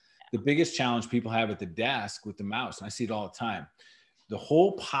tendons. The biggest challenge people have at the desk with the mouse, and I see it all the time, the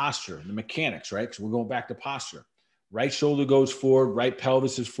whole posture, the mechanics, right? Because we're going back to posture. Right shoulder goes forward, right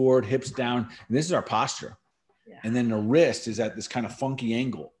pelvis is forward, hips down. And this is our posture. Yeah. And then the wrist is at this kind of funky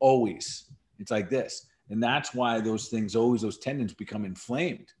angle, always. It's like this. And that's why those tendons become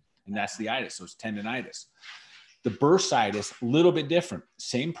inflamed. And that's the itis, those tendonitis. The bursitis, a little bit different.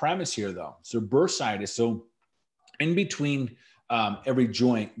 Same premise here though. So bursitis, so in between every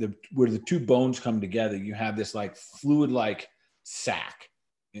joint, where the two bones come together, you have this fluid-like sac.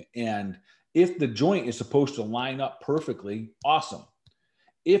 And if the joint is supposed to line up perfectly, awesome.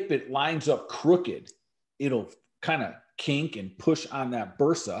 If it lines up crooked, it'll kind of kink and push on that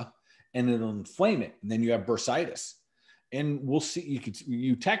bursa and it'll inflame it. And then you have bursitis. And we'll see,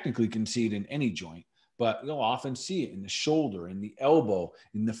 you technically can see it in any joint, but you'll often see it in the shoulder, in the elbow,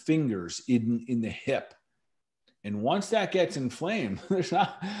 in the fingers, in the hip. And once that gets inflamed, it's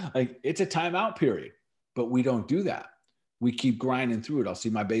a timeout period, but we don't do that. We keep grinding through it. I'll see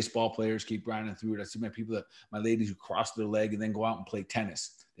my baseball players keep grinding through it. I see my ladies who cross their leg and then go out and play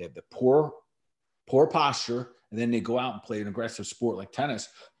tennis. They have the poor posture, and then they go out and play an aggressive sport like tennis,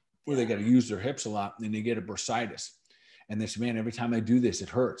 where they got to use their hips a lot, and they get a bursitis. And they say, man, every time I do this, it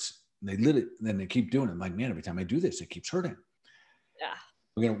hurts. And they lit it, and then they keep doing it. I'm like, man, every time I do this, it keeps hurting. Yeah.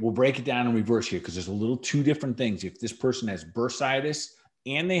 We'll break it down in reverse here because there's a little two different things. If this person has bursitis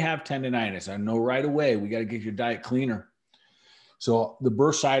and they have tendonitis, I know right away we got to get your diet cleaner. So the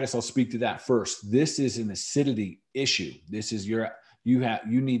bursitis, I'll speak to that first. This is an acidity issue. This is you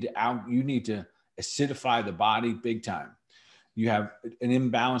need to acidify the body big time. You have an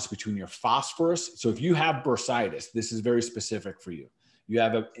imbalance between your phosphorus. So if you have bursitis, this is very specific for you. You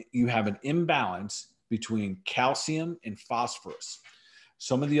have an imbalance between calcium and phosphorus.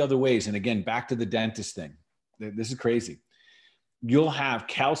 Some of the other ways, and again, back to the dentist thing. This is crazy. You'll have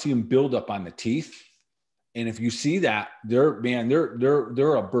calcium buildup on the teeth. And if you see that, they're a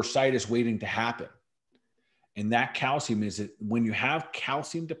bursitis waiting to happen. And that calcium is when you have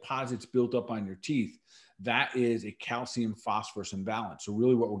calcium deposits built up on your teeth, that is a calcium phosphorus imbalance. So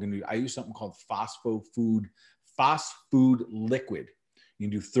really what we're going to do, I use something called phosfood liquid. You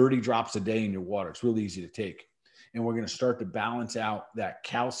can do 30 drops a day in your water. It's really easy to take. And we're going to start to balance out that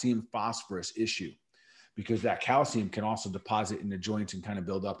calcium phosphorus issue, because that calcium can also deposit in the joints and kind of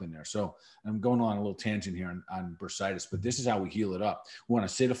build up in there. So I'm going on a little tangent here on bursitis, but this is how we heal it up. We want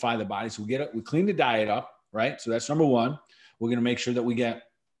to acidify the body. So we clean the diet up, right? So that's number one. We're going to make sure that we get,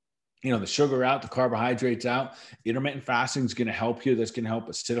 the sugar out, the carbohydrates out. Intermittent fasting is going to help here. That's going to help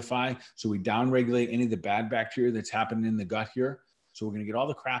acidify. So we downregulate any of the bad bacteria that's happening in the gut here. So we're going to get all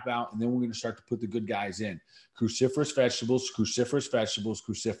the crap out, and then we're going to start to put the good guys in. Cruciferous vegetables, cruciferous vegetables,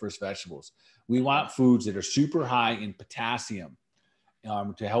 cruciferous vegetables. We want foods that are super high in potassium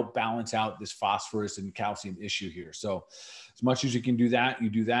to help balance out this phosphorus and calcium issue here. So as much as you can do that, you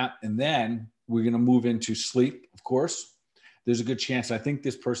do that. And then we're going to move into sleep, of course. There's a good chance. I think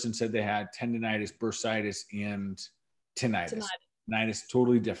this person said they had tendonitis, bursitis, and tinnitus. Tinnitus,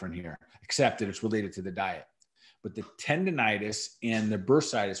 totally different here, except that it's related to the diet. But the tendonitis and the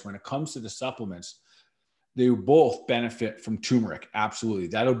bursitis, when it comes to the supplements, they both benefit from turmeric. Absolutely.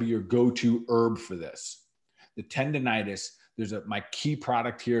 That'll be your go-to herb for this. The tendonitis, my key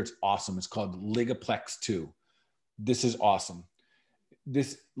product here. It's awesome. It's called Ligaplex 2. This is awesome.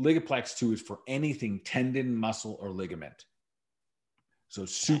 This Ligaplex 2 is for anything tendon, muscle, or ligament. So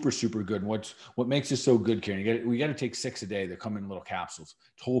super, super good. And what makes this so good, Karen, we got to take 6 a day. They come in little capsules.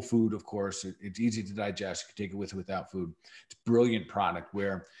 It's whole food, of course. It's easy to digest. You can take it with or without food. It's a brilliant product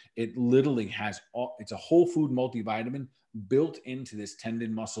where it literally has it's a whole food multivitamin, built into this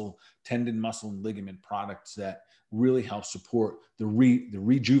tendon, muscle, and ligament products that really help support the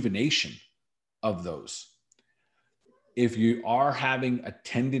rejuvenation of those. If you are having a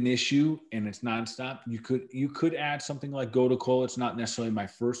tendon issue and it's nonstop, you could add something like Gotocola. It's not necessarily my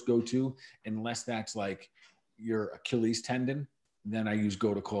first go-to, unless that's like your Achilles tendon. Then I use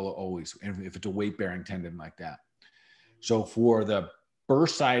Gotocola always, if it's a weight-bearing tendon like that. So for the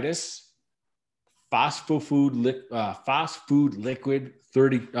bursitis, fast food liquid,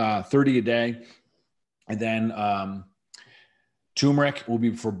 30 a day, and then turmeric will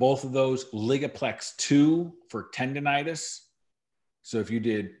be for both of those. Ligaplex 2 for tendonitis. So if you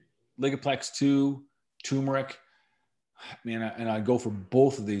did Ligaplex 2, turmeric, man, and I go for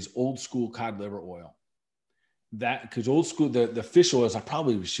both of these. Old school cod liver oil. That, because old school, the fish oils, I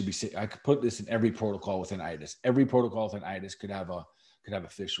probably should be saying, I could put this in every protocol within Itis. Every protocol within Itis could have a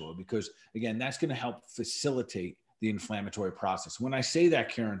fish oil, because again, that's going to help facilitate the inflammatory process. When I say that,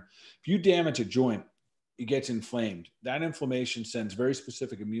 Karen, if you damage a joint, it gets inflamed. That inflammation sends very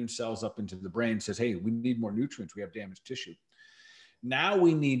specific immune cells up into the brain, says, hey, we need more nutrients. We have damaged tissue. Now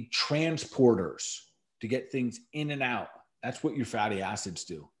we need transporters to get things in and out. That's what your fatty acids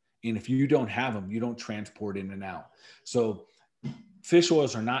do. And if you don't have them, you don't transport in and out. So fish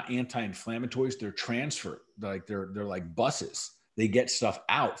oils are not anti-inflammatories. They're transfer. They're like buses. They get stuff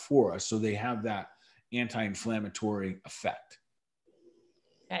out for us. So they have that anti-inflammatory effect.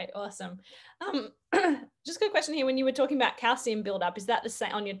 Okay, awesome. Just a quick question here. When you were talking about calcium buildup, is that the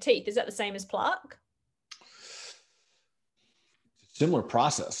same on your teeth? Is that the same as plaque? Similar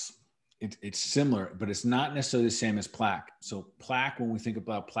process. It's similar, but it's not necessarily the same as plaque. So plaque, when we think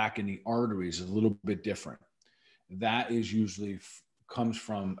about plaque in the arteries, is a little bit different. That is usually comes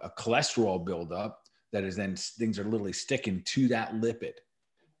from a cholesterol buildup that is then things are literally sticking to that lipid.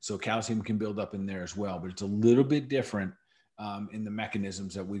 So calcium can build up in there as well, but it's a little bit different in the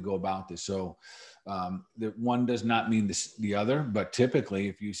mechanisms that we go about this. So that one does not mean the other, but typically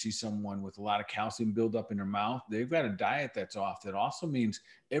if you see someone with a lot of calcium buildup in their mouth, they've got a diet that's off. That also means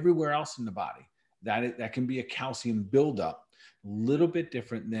everywhere else in the body that can be a calcium buildup, a little bit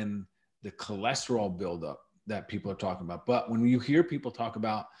different than the cholesterol buildup that people are talking about. But when you hear people talk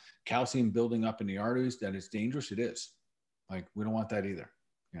about calcium building up in the arteries, that it's dangerous, it is. Like, we don't want that either.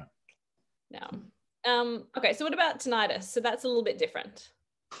 Yeah. No. Okay, so what about tinnitus? So that's a little bit different.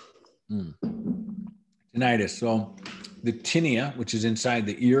 Tinnitus. So the tinea, which is inside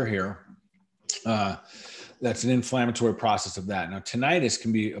the ear here, that's an inflammatory process of that. Now, tinnitus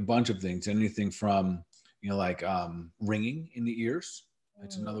can be a bunch of things, anything from, like ringing in the ears.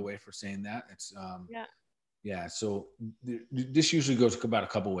 That's another way for saying that. It's yeah. So this usually goes about a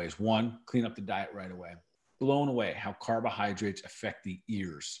couple ways. One, clean up the diet right away. Blown away how carbohydrates affect the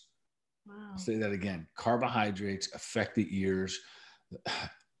ears. Wow. I'll say that again. Carbohydrates affect the ears.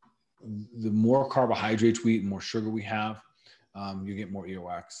 The more carbohydrates we eat, the more sugar we have, you get more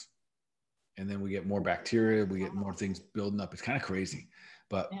earwax. And then we get more bacteria. We get more things building up. It's kind of crazy.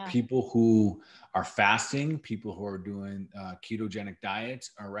 But people who are fasting, people who are doing ketogenic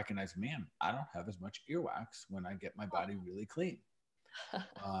diets are recognizing, man, I don't have as much earwax when I get my body really clean.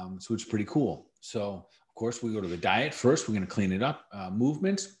 So it's pretty cool. So of course we go to the diet first. We're going to clean it up.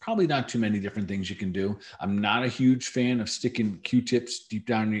 Movements, probably not too many different things you can do. I'm not a huge fan of sticking Q-tips deep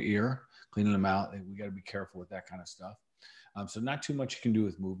down in your ear, cleaning them out. We got to be careful with that kind of stuff. So not too much you can do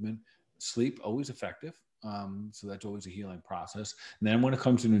with movement. Sleep, always effective. So that's always a healing process. And then when it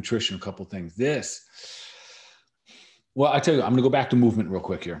comes to nutrition, a couple of things. Well, I tell you, I'm going to go back to movement real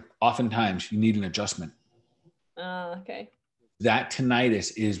quick here. Oftentimes you need an adjustment. Okay. That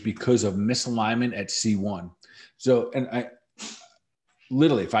tinnitus is because of misalignment at C1. So, and I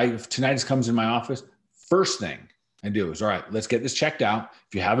literally, if tinnitus comes in my office, first thing I do is, all right, let's get this checked out.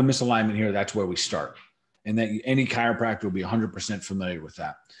 If you have a misalignment here, that's where we start. And then any chiropractor will be 100% familiar with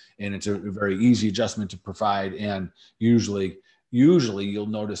that. And it's a very easy adjustment to provide. And usually you'll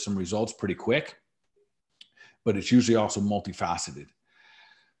notice some results pretty quick, but it's usually also multifaceted.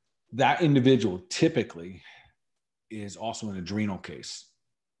 That individual typically is also an adrenal case.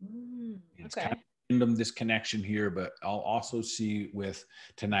 It's kind of random disconnection here, but I'll also see with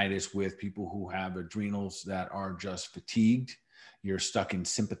tinnitus with people who have adrenals that are just fatigued. You're stuck in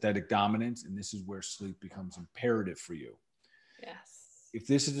sympathetic dominance, and this is where sleep becomes imperative for you. Yes. If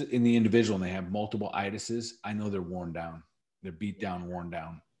this is in the individual and they have multiple itises, I know they're worn down. They're beat down, worn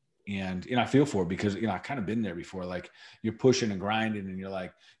down. And I feel for it because, I've kind of been there before. Like, you're pushing and grinding and you're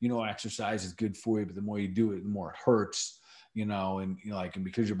like, exercise is good for you, but the more you do it, the more it hurts, and and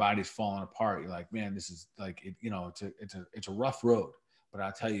because your body's falling apart, you're like, man, this is like, it's a rough road. But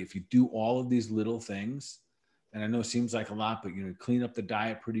I'll tell you, if you do all of these little things, And I know it seems like a lot, but, clean up the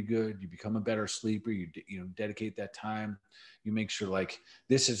diet pretty good. You become a better sleeper. You dedicate that time. You make sure, like,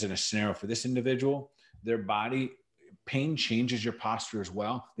 this isn't a scenario for this individual. Their body pain changes your posture as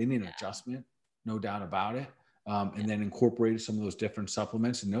well. They need an adjustment, no doubt about it. And then incorporate some of those different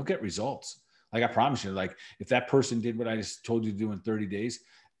supplements, and they'll get results. Like, I promise you, like, if that person did what I just told you to do in 30 days,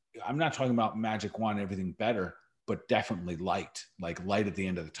 I'm not talking about magic wand, everything better, but definitely light at the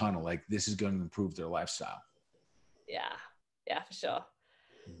end of the tunnel. Like, this is going to improve their lifestyle. Yeah, for sure.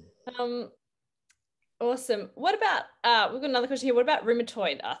 Awesome. What about, we've got another question here. What about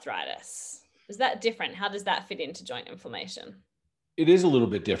rheumatoid arthritis? Is that different? How does that fit into joint inflammation? It is a little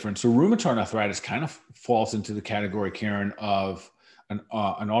bit different. So rheumatoid arthritis kind of falls into the category, Karen, of an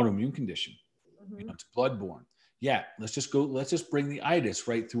autoimmune condition. Mm-hmm. It's bloodborne. Yeah, let's just bring the itis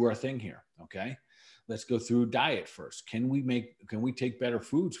right through our thing here. Okay. Let's go through diet first. Can we take better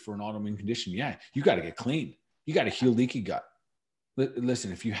foods for an autoimmune condition? Yeah, you got to get clean. You got to heal leaky gut.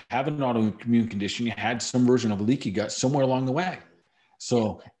 Listen, if you have an autoimmune condition, you had some version of a leaky gut somewhere along the way.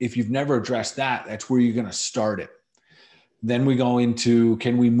 So if you've never addressed that, that's where you're going to start it. Then we go into,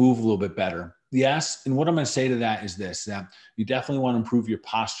 can we move a little bit better? Yes. And what I'm going to say to that is this, that you definitely want to improve your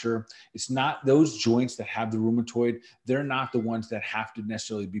posture. It's not those joints that have the rheumatoid. They're not the ones that have to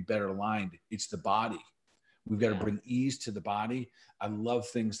necessarily be better aligned. It's the body. We've got to bring ease to the body. I love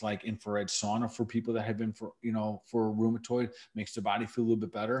things like infrared sauna for people that have been for rheumatoid, makes the body feel a little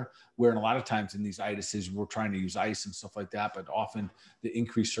bit better. Where in a lot of times in these itises, we're trying to use ice and stuff like that, but often the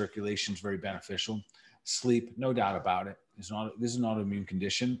increased circulation is very beneficial. Sleep, no doubt about it. This is an autoimmune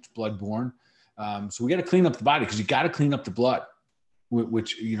condition. It's bloodborne. So we got to clean up the body, because you got to clean up the blood,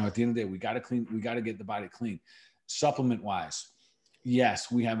 which, at the end of the day, we got to get the body clean. Supplement wise,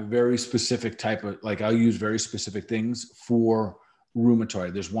 yes, we have a very specific type of, like, I'll use very specific things for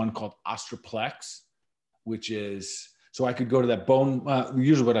rheumatoid. There's one called Ostroplex, which is, so I could go to that bone.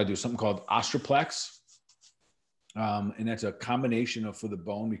 Usually what I do, something called Ostroplex. And that's a combination for the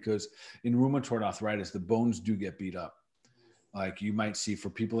bone, because in rheumatoid arthritis, the bones do get beat up. Like, you might see, for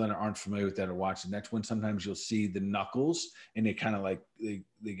people that aren't familiar with that or watching, that's when sometimes you'll see the knuckles, and they kind of like, they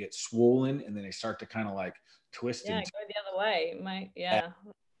get swollen, and then they start to kind of like twist. Yeah, go the other way.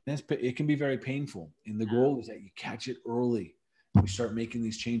 It can be very painful. And the goal is that you catch it early. We start making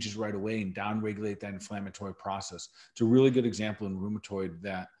these changes right away and down-regulate that inflammatory process. It's a really good example in rheumatoid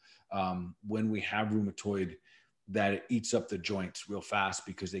that when we have rheumatoid, that it eats up the joints real fast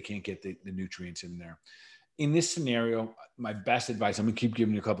because they can't get the nutrients in there. In this scenario, my best advice, I'm going to keep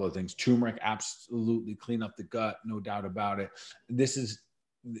giving you a couple of things. Turmeric, absolutely clean up the gut, no doubt about it. This is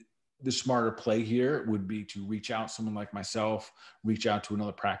the smarter play here would be to reach out, someone like myself, reach out to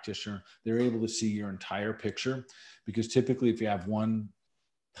another practitioner. They're able to see your entire picture, because typically if you have one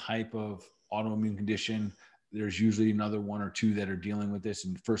type of autoimmune condition, there's usually another one or two that are dealing with this.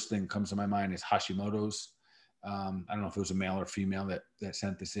 And the first thing that comes to my mind is Hashimoto's. I don't know if it was a male or female that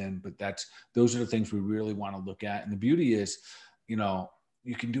sent this in, but those are the things we really want to look at. And the beauty is, you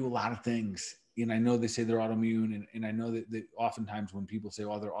can do a lot of things. And I know they say they're autoimmune, and I know that oftentimes when people say,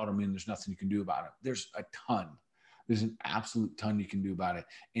 oh, they're autoimmune, there's nothing you can do about it. There's a ton. There's an absolute ton you can do about it.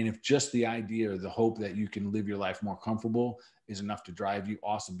 And if just the idea or the hope that you can live your life more comfortable is enough to drive you,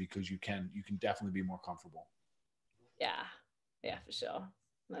 awesome, because you can definitely be more comfortable. Yeah, for sure.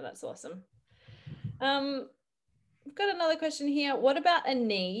 No, that's awesome. We've got another question here. What about a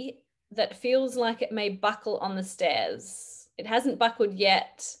knee that feels like it may buckle on the stairs? It hasn't buckled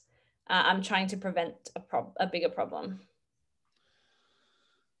yet. I'm trying to prevent a bigger problem.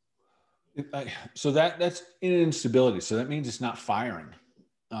 So that's an instability. So that means it's not firing.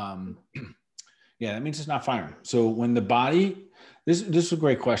 That means it's not firing. So when the body, this is a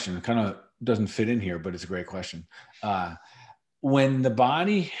great question. It kind of doesn't fit in here, but it's a great question. When the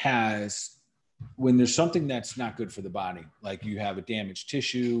body when there's something that's not good for the body, like you have a damaged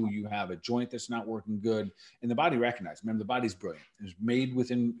tissue, you have a joint that's not working good, and the body recognizes. Remember, the body's brilliant. It's made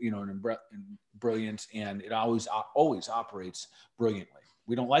within, in brilliance, and it always operates brilliantly.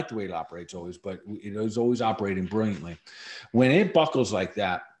 We don't like the way it operates always, but it is always operating brilliantly. When it buckles like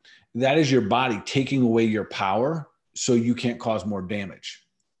that, that is your body taking away your power so you can't cause more damage.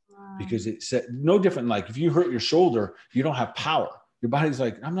 Wow. Because it's no different. Like if you hurt your shoulder, you don't have power. Your body's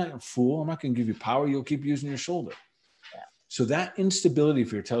like, I'm not a fool. I'm not going to give you power. You'll keep using your shoulder. Yeah. So that instability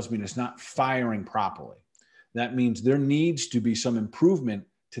fear tells me it's not firing properly. That means there needs to be some improvement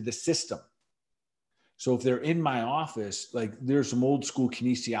to the system. So if they're in my office, like there's some old school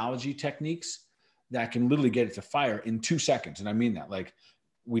kinesiology techniques that can literally get it to fire in 2 seconds. And I mean that, like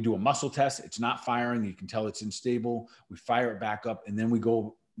we do a muscle test. It's not firing. You can tell it's unstable. We fire it back up, and then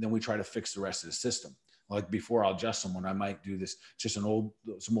we try to fix the rest of the system. Like before I'll adjust someone, I might do this, just some old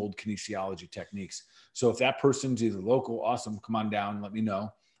kinesiology techniques. So if that person's either local, awesome, come on down, let me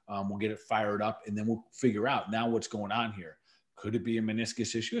know. We'll get it fired up, and then we'll figure out now what's going on here. Could it be a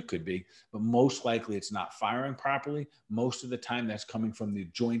meniscus issue? It could be, but most likely it's not firing properly. Most of the time that's coming from the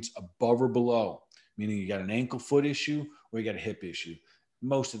joints above or below, meaning you got an ankle foot issue or you got a hip issue.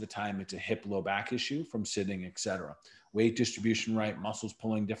 Most of the time it's a hip low back issue from sitting, etc. Weight distribution right, muscles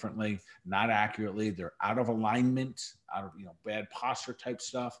pulling differently, not accurately, they're out of alignment, out of bad posture type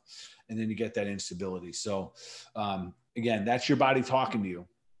stuff, and then you get that instability. So again, that's your body talking to you.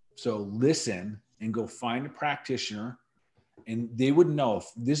 So listen and go find a practitioner, and they would know. If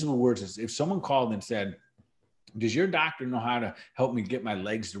this is what words is, if someone called and said, does your doctor know how to help me get my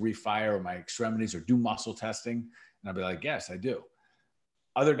legs to refire or my extremities or do muscle testing? And I'd be like, yes, I do.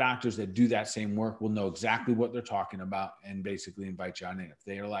 Other doctors that do that same work will know exactly what they're talking about and basically invite you on in. If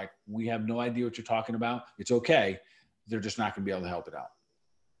they are like, we have no idea what you're talking about, it's okay. They're just not going to be able to help it out.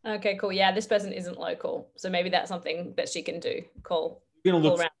 Okay, cool. Yeah, this person isn't local, so maybe that's something that she can do. Cool. You're going to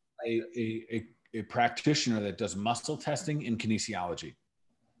look for a practitioner that does muscle testing and kinesiology.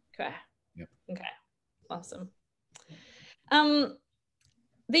 Okay. Yep. Okay. Awesome.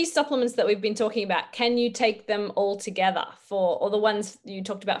 These supplements that we've been talking about, can you take them all together or the ones you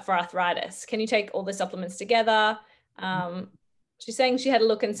talked about for arthritis? Can you take all the supplements together? She's saying she had a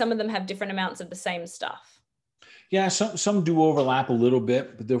look and some of them have different amounts of the same stuff. Yeah, some do overlap a little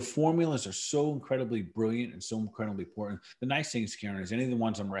bit, but their formulas are so incredibly brilliant and so incredibly important. The nice thing is, Karen, is any of the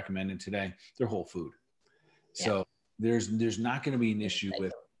ones I'm recommending today, they're whole food. So there's not going to be an issue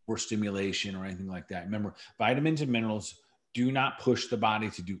with or stimulation or anything like that. Remember, vitamins and minerals do not push the body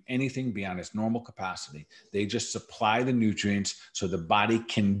to do anything beyond its normal capacity. They just supply the nutrients so the body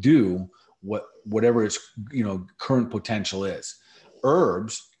can do whatever its current potential is.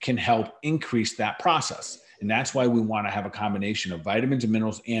 Herbs can help increase that process. And that's why we want to have a combination of vitamins and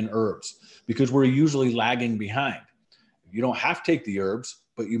minerals and herbs, because we're usually lagging behind. You don't have to take the herbs,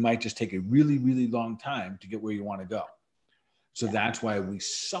 but you might just take a really, really long time to get where you want to go. So that's why we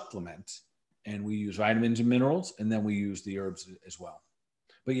supplement, and we use vitamins and minerals, and then we use the herbs as well.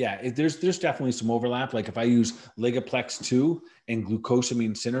 But yeah, there's definitely some overlap. Like if I use Ligaplex 2 and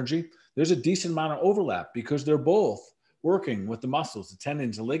glucosamine synergy, there's a decent amount of overlap because they're both working with the muscles, the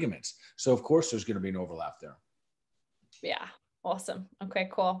tendons, the ligaments. So of course there's going to be an overlap there. Yeah. Awesome. Okay,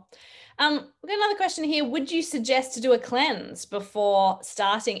 cool. We've got another question here. Would you suggest to do a cleanse before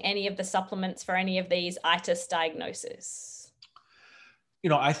starting any of the supplements for any of these itis diagnoses?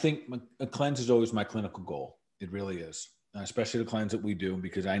 I think a cleanse is always my clinical goal. It really is, especially the cleanse that we do,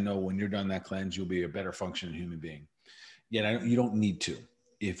 because I know when you're done that cleanse, you'll be a better functioning human being. Yet you don't need to.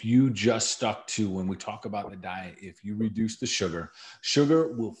 If you just stuck to, when we talk about the diet, if you reduce the sugar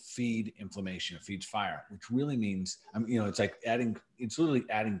will feed inflammation. It feeds fire, which really means, it's like it's literally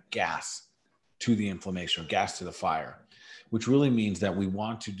adding gas to the inflammation or gas to the fire, which really means that we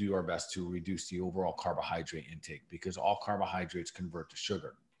want to do our best to reduce the overall carbohydrate intake, because all carbohydrates convert to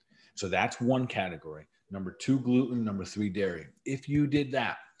sugar. So that's one category. Number 2, gluten. Number 3, dairy. If you did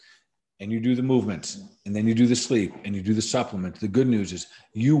that, and you do the movements, and then you do the sleep, and you do the supplement, the good news is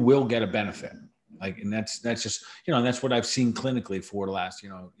you will get a benefit. And that's just, that's what I've seen clinically for the last,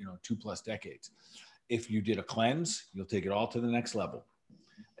 2+ decades. If you did a cleanse, you'll take it all to the next level.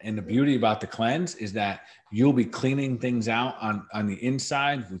 And the beauty about the cleanse is that you'll be cleaning things out on the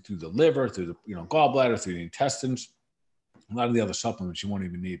inside through the liver, through the gallbladder, through the intestines, a lot of the other supplements you won't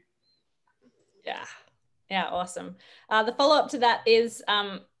even need. Yeah. Yeah. Awesome. The follow-up to that is,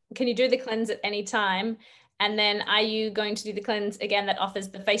 can you do the cleanse at any time? And then are you going to do the cleanse again that offers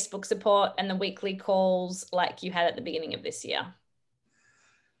the Facebook support and the weekly calls like you had at the beginning of this year?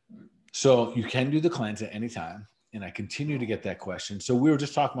 So you can do the cleanse at any time. And I continue to get that question. So we were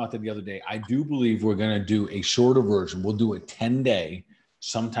just talking about that the other day. I do believe we're going to do a shorter version. We'll do a 10-day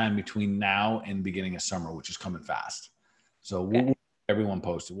sometime between now and beginning of summer, which is coming fast. So we'll keep everyone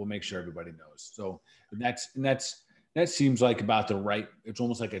posted. We'll make sure everybody knows. So that seems like about the right, it's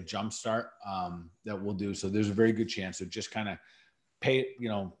almost like a jump start that we'll do. So there's a very good chance to just kind of pay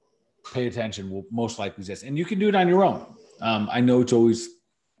attention. We'll most likely just, and you can do it on your own. I know it's always a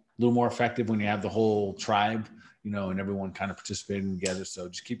little more effective when you have the whole tribe, and everyone kind of participating together. So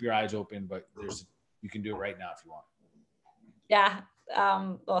just keep your eyes open, but you can do it right now if you want. Yeah.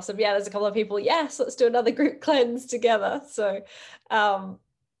 Awesome. Yeah. There's a couple of people. Yes. Let's do another group cleanse together. So,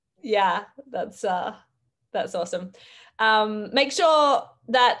 yeah, that's awesome. Make sure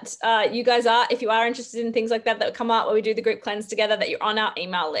that you guys are, if you are interested in things like that come out where we do the group cleanse together, that you're on our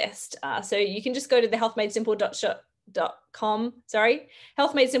email list. So you can just go to the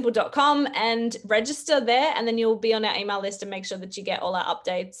healthmadesimple.com and register there, and then you'll be on our email list and make sure that you get all our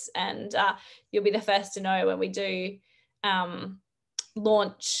updates, and you'll be the first to know when we do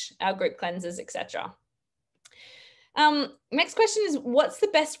launch our group cleanses, etc. Next question is, what's the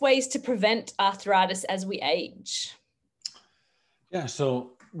best ways to prevent arthritis as we age? Yeah,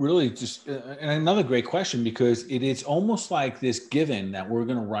 so really just, and another great question, because it's almost like this given that we're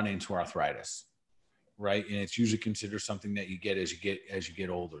going to run into arthritis, right? And it's usually considered something that you get as you get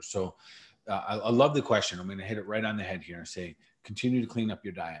older. So I love the question. I'm going to hit it right on the head here and say, continue to clean up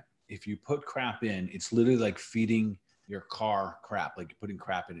your diet. If you put crap in, it's literally like feeding your car crap, like putting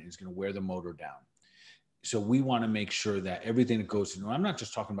crap in it is going to wear the motor down. So we want to make sure that everything that goes in, I'm not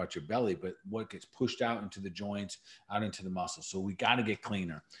just talking about your belly, but what gets pushed out into the joints, out into the muscles. So we got to get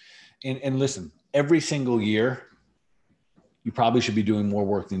cleaner. And listen, every single year, you probably should be doing more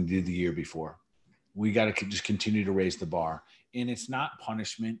work than you did the year before. We got to just continue to raise the bar. And it's not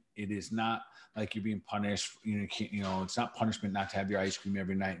punishment. It is not like you're being punished. It's not punishment not to have your ice cream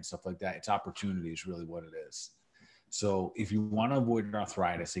every night and stuff like that. It's opportunity is really what it is. So if you want to avoid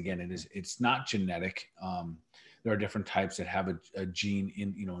arthritis, again, it's not genetic. There are different types that have a gene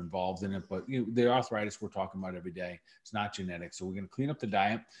involved in it, but the arthritis we're talking about every day, it's not genetic. So we're going to clean up the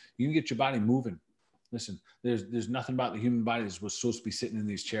diet. You can get your body moving. Listen, there's nothing about the human body that's supposed to be sitting in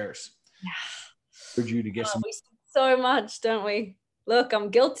these chairs. Yeah. Urge you to get some. We so much, don't we? Look, I'm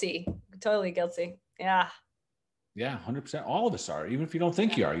guilty. I'm totally guilty. Yeah. Yeah, 100%. All of us are. Even if you don't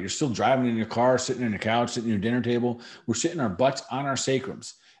think you are, you're still driving in your car, sitting in your couch, sitting in your dinner table. We're sitting our butts on our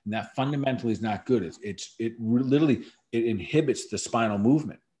sacrums, and that fundamentally is not good. It literally inhibits the spinal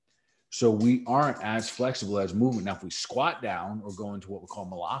movement. So we aren't as flexible as movement. Now, if we squat down or go into what we call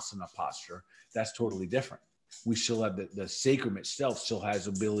malasana posture, that's totally different. We still have the sacrum itself still has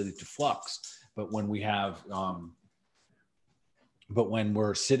ability to flux, but when we have but when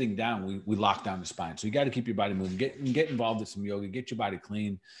we're sitting down, we lock down the spine. So you got to keep your body moving. Get involved with some yoga. Get your body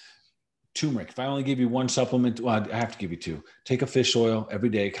clean. Turmeric. If I only give you one supplement, well, I have to give you two. Take a fish oil every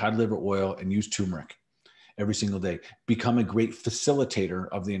day, cod liver oil, and use turmeric every single day. Become a great facilitator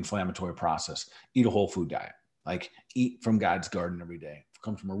of the inflammatory process. Eat a whole food diet. Like eat from God's garden every day. If it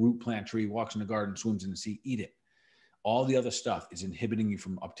comes from a root plant tree, walks in the garden, swims in the sea, eat it. All the other stuff is inhibiting you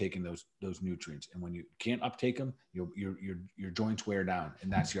from uptaking those nutrients. And when you can't uptake them, your joints wear down,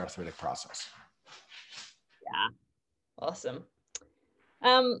 and that's the arthritic process. Yeah. Awesome.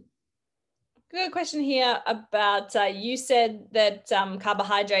 Good question here about, you said that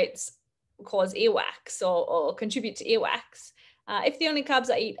carbohydrates cause earwax or contribute to earwax. If the only carbs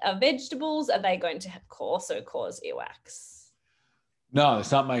I eat are vegetables, are they going to also cause earwax? No,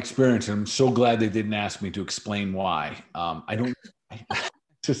 it's not my experience. I'm so glad they didn't ask me to explain why. I don't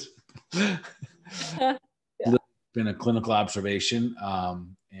just been a clinical observation.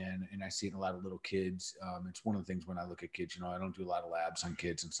 And I see it in a lot of little kids. It's one of the things when I look at kids, I don't do a lot of labs on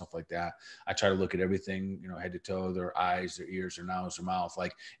kids and stuff like that. I try to look at everything, head to toe, their eyes, their ears, their nose, their mouth,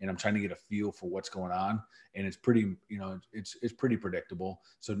 and I'm trying to get a feel for what's going on. And it's pretty, it's pretty predictable.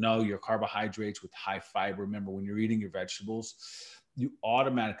 So no, your carbohydrates with high fiber. Remember, when you're eating your vegetables, you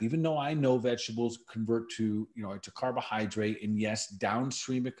automatically, even though I know vegetables convert to, it's a carbohydrate, and yes,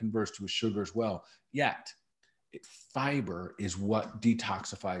 downstream it converts to a sugar as well. Yet fiber is what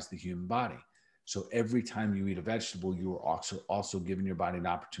detoxifies the human body. So every time you eat a vegetable, you are also giving your body an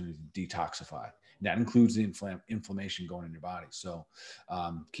opportunity to detoxify. And that includes the inflammation going in your body. So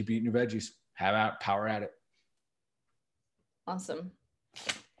keep eating your veggies, power at it. Awesome.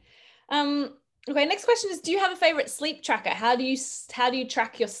 Okay, next question is, do you have a favorite sleep tracker? How do you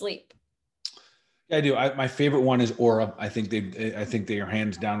track your sleep? Yeah, I do. My favorite one is Aura. I think they are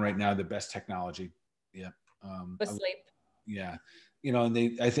hands down right now the best technology. Yeah. For sleep. Yeah. And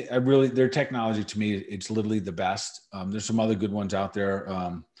their technology to me, it's literally the best. There's some other good ones out there.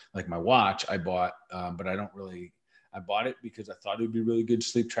 Like my watch I bought, but I bought it because I thought it would be a really good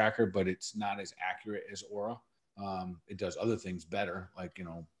sleep tracker, but it's not as accurate as Aura. It does other things better. Like,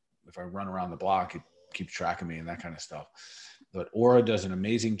 if I run around the block, it keeps track of me and that kind of stuff. But Aura does an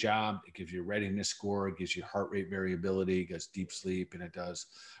amazing job. It gives you a readiness score. It gives you heart rate variability. It does deep sleep, and it does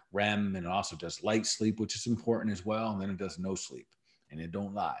REM, and it also does light sleep, which is important as well. And then it does no sleep, and it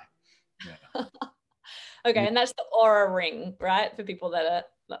don't lie. Yeah. Okay, and that's the Aura Ring, right? For people that are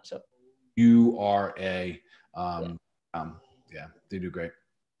not sure. URA. Yeah, they do great.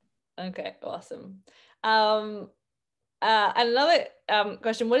 Okay, awesome. And another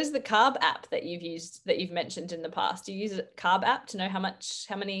question, what is the carb app that you've mentioned in the past? Do you use a carb app to know how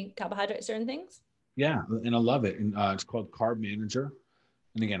many carbohydrates are in things? Yeah, and I love it. And it's called Carb Manager.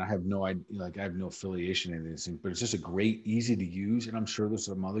 And again, I have no idea, like I have no affiliation in these things, but it's just a great, easy to use. And I'm sure there's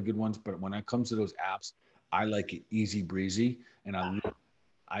some other good ones, but when it comes to those apps, I like it easy breezy. And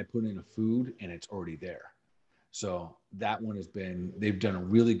I put in a food and it's already there. So that one they've done a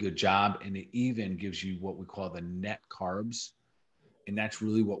really good job. And it even gives you what we call the net carbs. And that's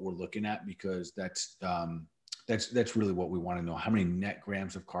really what we're looking at, because that's really what we want to know. How many net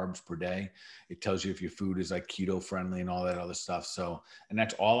grams of carbs per day? It tells you if your food is like keto friendly and all that other stuff. So, and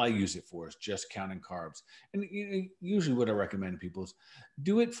that's all I use it for, is just counting carbs. And usually what I recommend people is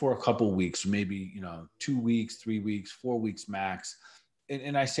do it for a couple of weeks, maybe, 2 weeks, 3 weeks, 4 weeks max.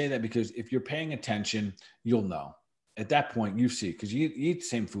 And I say that because if you're paying attention, you'll know at that point. You see, because you eat the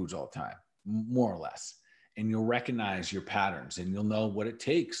same foods all the time, more or less, and you'll recognize your patterns, and you'll know what it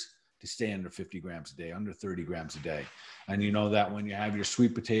takes to stay under 50 grams a day, under 30 grams a day. And you know that when you have your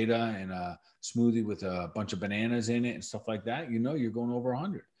sweet potato and a smoothie with a bunch of bananas in it and stuff like that, you're going over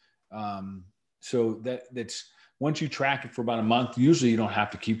 100. So that's, once you track it for about a month, usually you don't have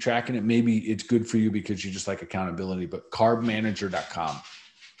to keep tracking it. Maybe it's good for you because you just like accountability, but carbmanager.com.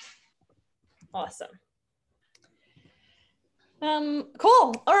 Awesome.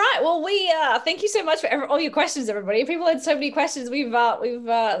 Cool. All right. Well, we thank you so much for all your questions, everybody. People had so many questions. We've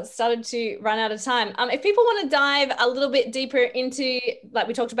started to run out of time. If people want to dive a little bit deeper into, like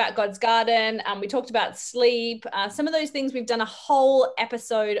we talked about God's Garden, we talked about sleep, some of those things we've done a whole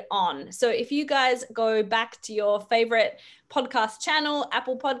episode on. So if you guys go back to your favorite podcast channel,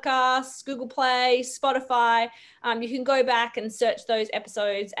 Apple Podcasts, Google Play, Spotify, you can go back and search those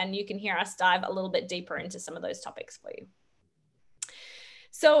episodes, and you can hear us dive a little bit deeper into some of those topics for you.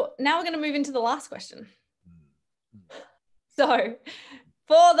 So now we're going to move into the last question. So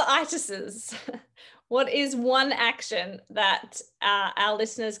for the itises, what is one action that our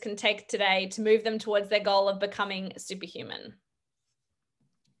listeners can take today to move them towards their goal of becoming superhuman?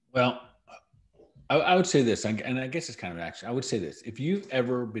 Well, I would say this, and I guess it's kind of an action. I would say this: if you've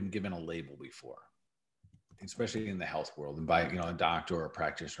ever been given a label before, especially in the health world, and by a doctor or a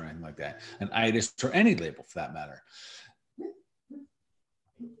practitioner or anything like that, an itis or any label for that matter,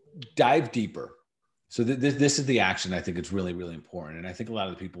 dive deeper. So this is the action. I think it's really, really important. And I think a lot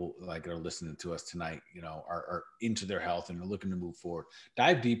of the people like are listening to us tonight, are into their health and are looking to move forward.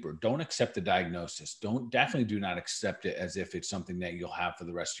 Dive deeper. Don't accept the diagnosis. Definitely do not accept it as if it's something that you'll have for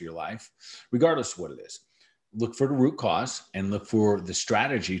the rest of your life, regardless of what it is. Look for the root cause and look for the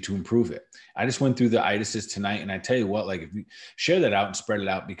strategy to improve it. I just went through the itises tonight, and I tell you what, like, if you share that out and spread it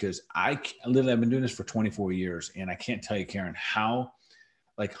out, because I've been doing this for 24 years, and I can't tell you, Karen, how,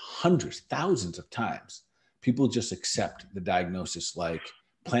 like, hundreds, thousands of times, people just accept the diagnosis like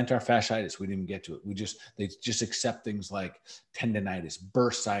plantar fasciitis. We didn't even get to it. They just accept things like tendonitis,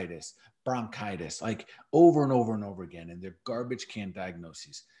 bursitis, bronchitis, like over and over and over again. And they're garbage can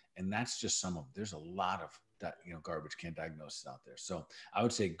diagnoses. And that's just some of them. There's a lot of that, garbage can diagnosis out there. So I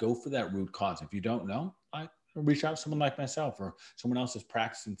would say go for that root cause. If you don't know, reach out to someone like myself or someone else that's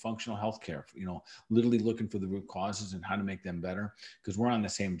practicing functional healthcare, literally looking for the root causes and how to make them better, because we're on the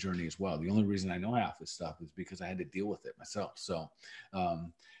same journey as well. The only reason I know half this stuff is because I had to deal with it myself. So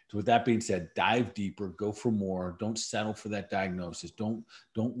with that being said, dive deeper, go for more. Don't settle for that diagnosis. Don't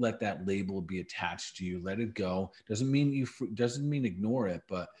let that label be attached to you. Let it go. Doesn't mean ignore it,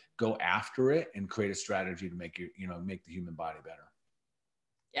 but go after it and create a strategy to make make the human body better.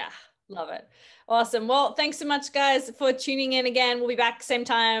 Yeah. Love it. Awesome. Well, thanks so much, guys, for tuning in again. We'll be back same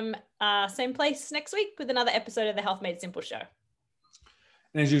time, same place next week with another episode of the Health Made Simple show.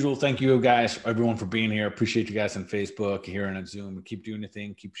 And as usual, thank you guys, everyone, for being here. Appreciate you guys on Facebook, here and on Zoom. Keep doing your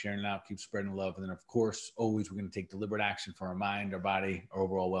thing, keep sharing it out, keep spreading love. And then, of course, always we're going to take deliberate action for our mind, our body, our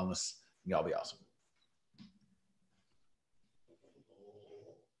overall wellness. Y'all be awesome.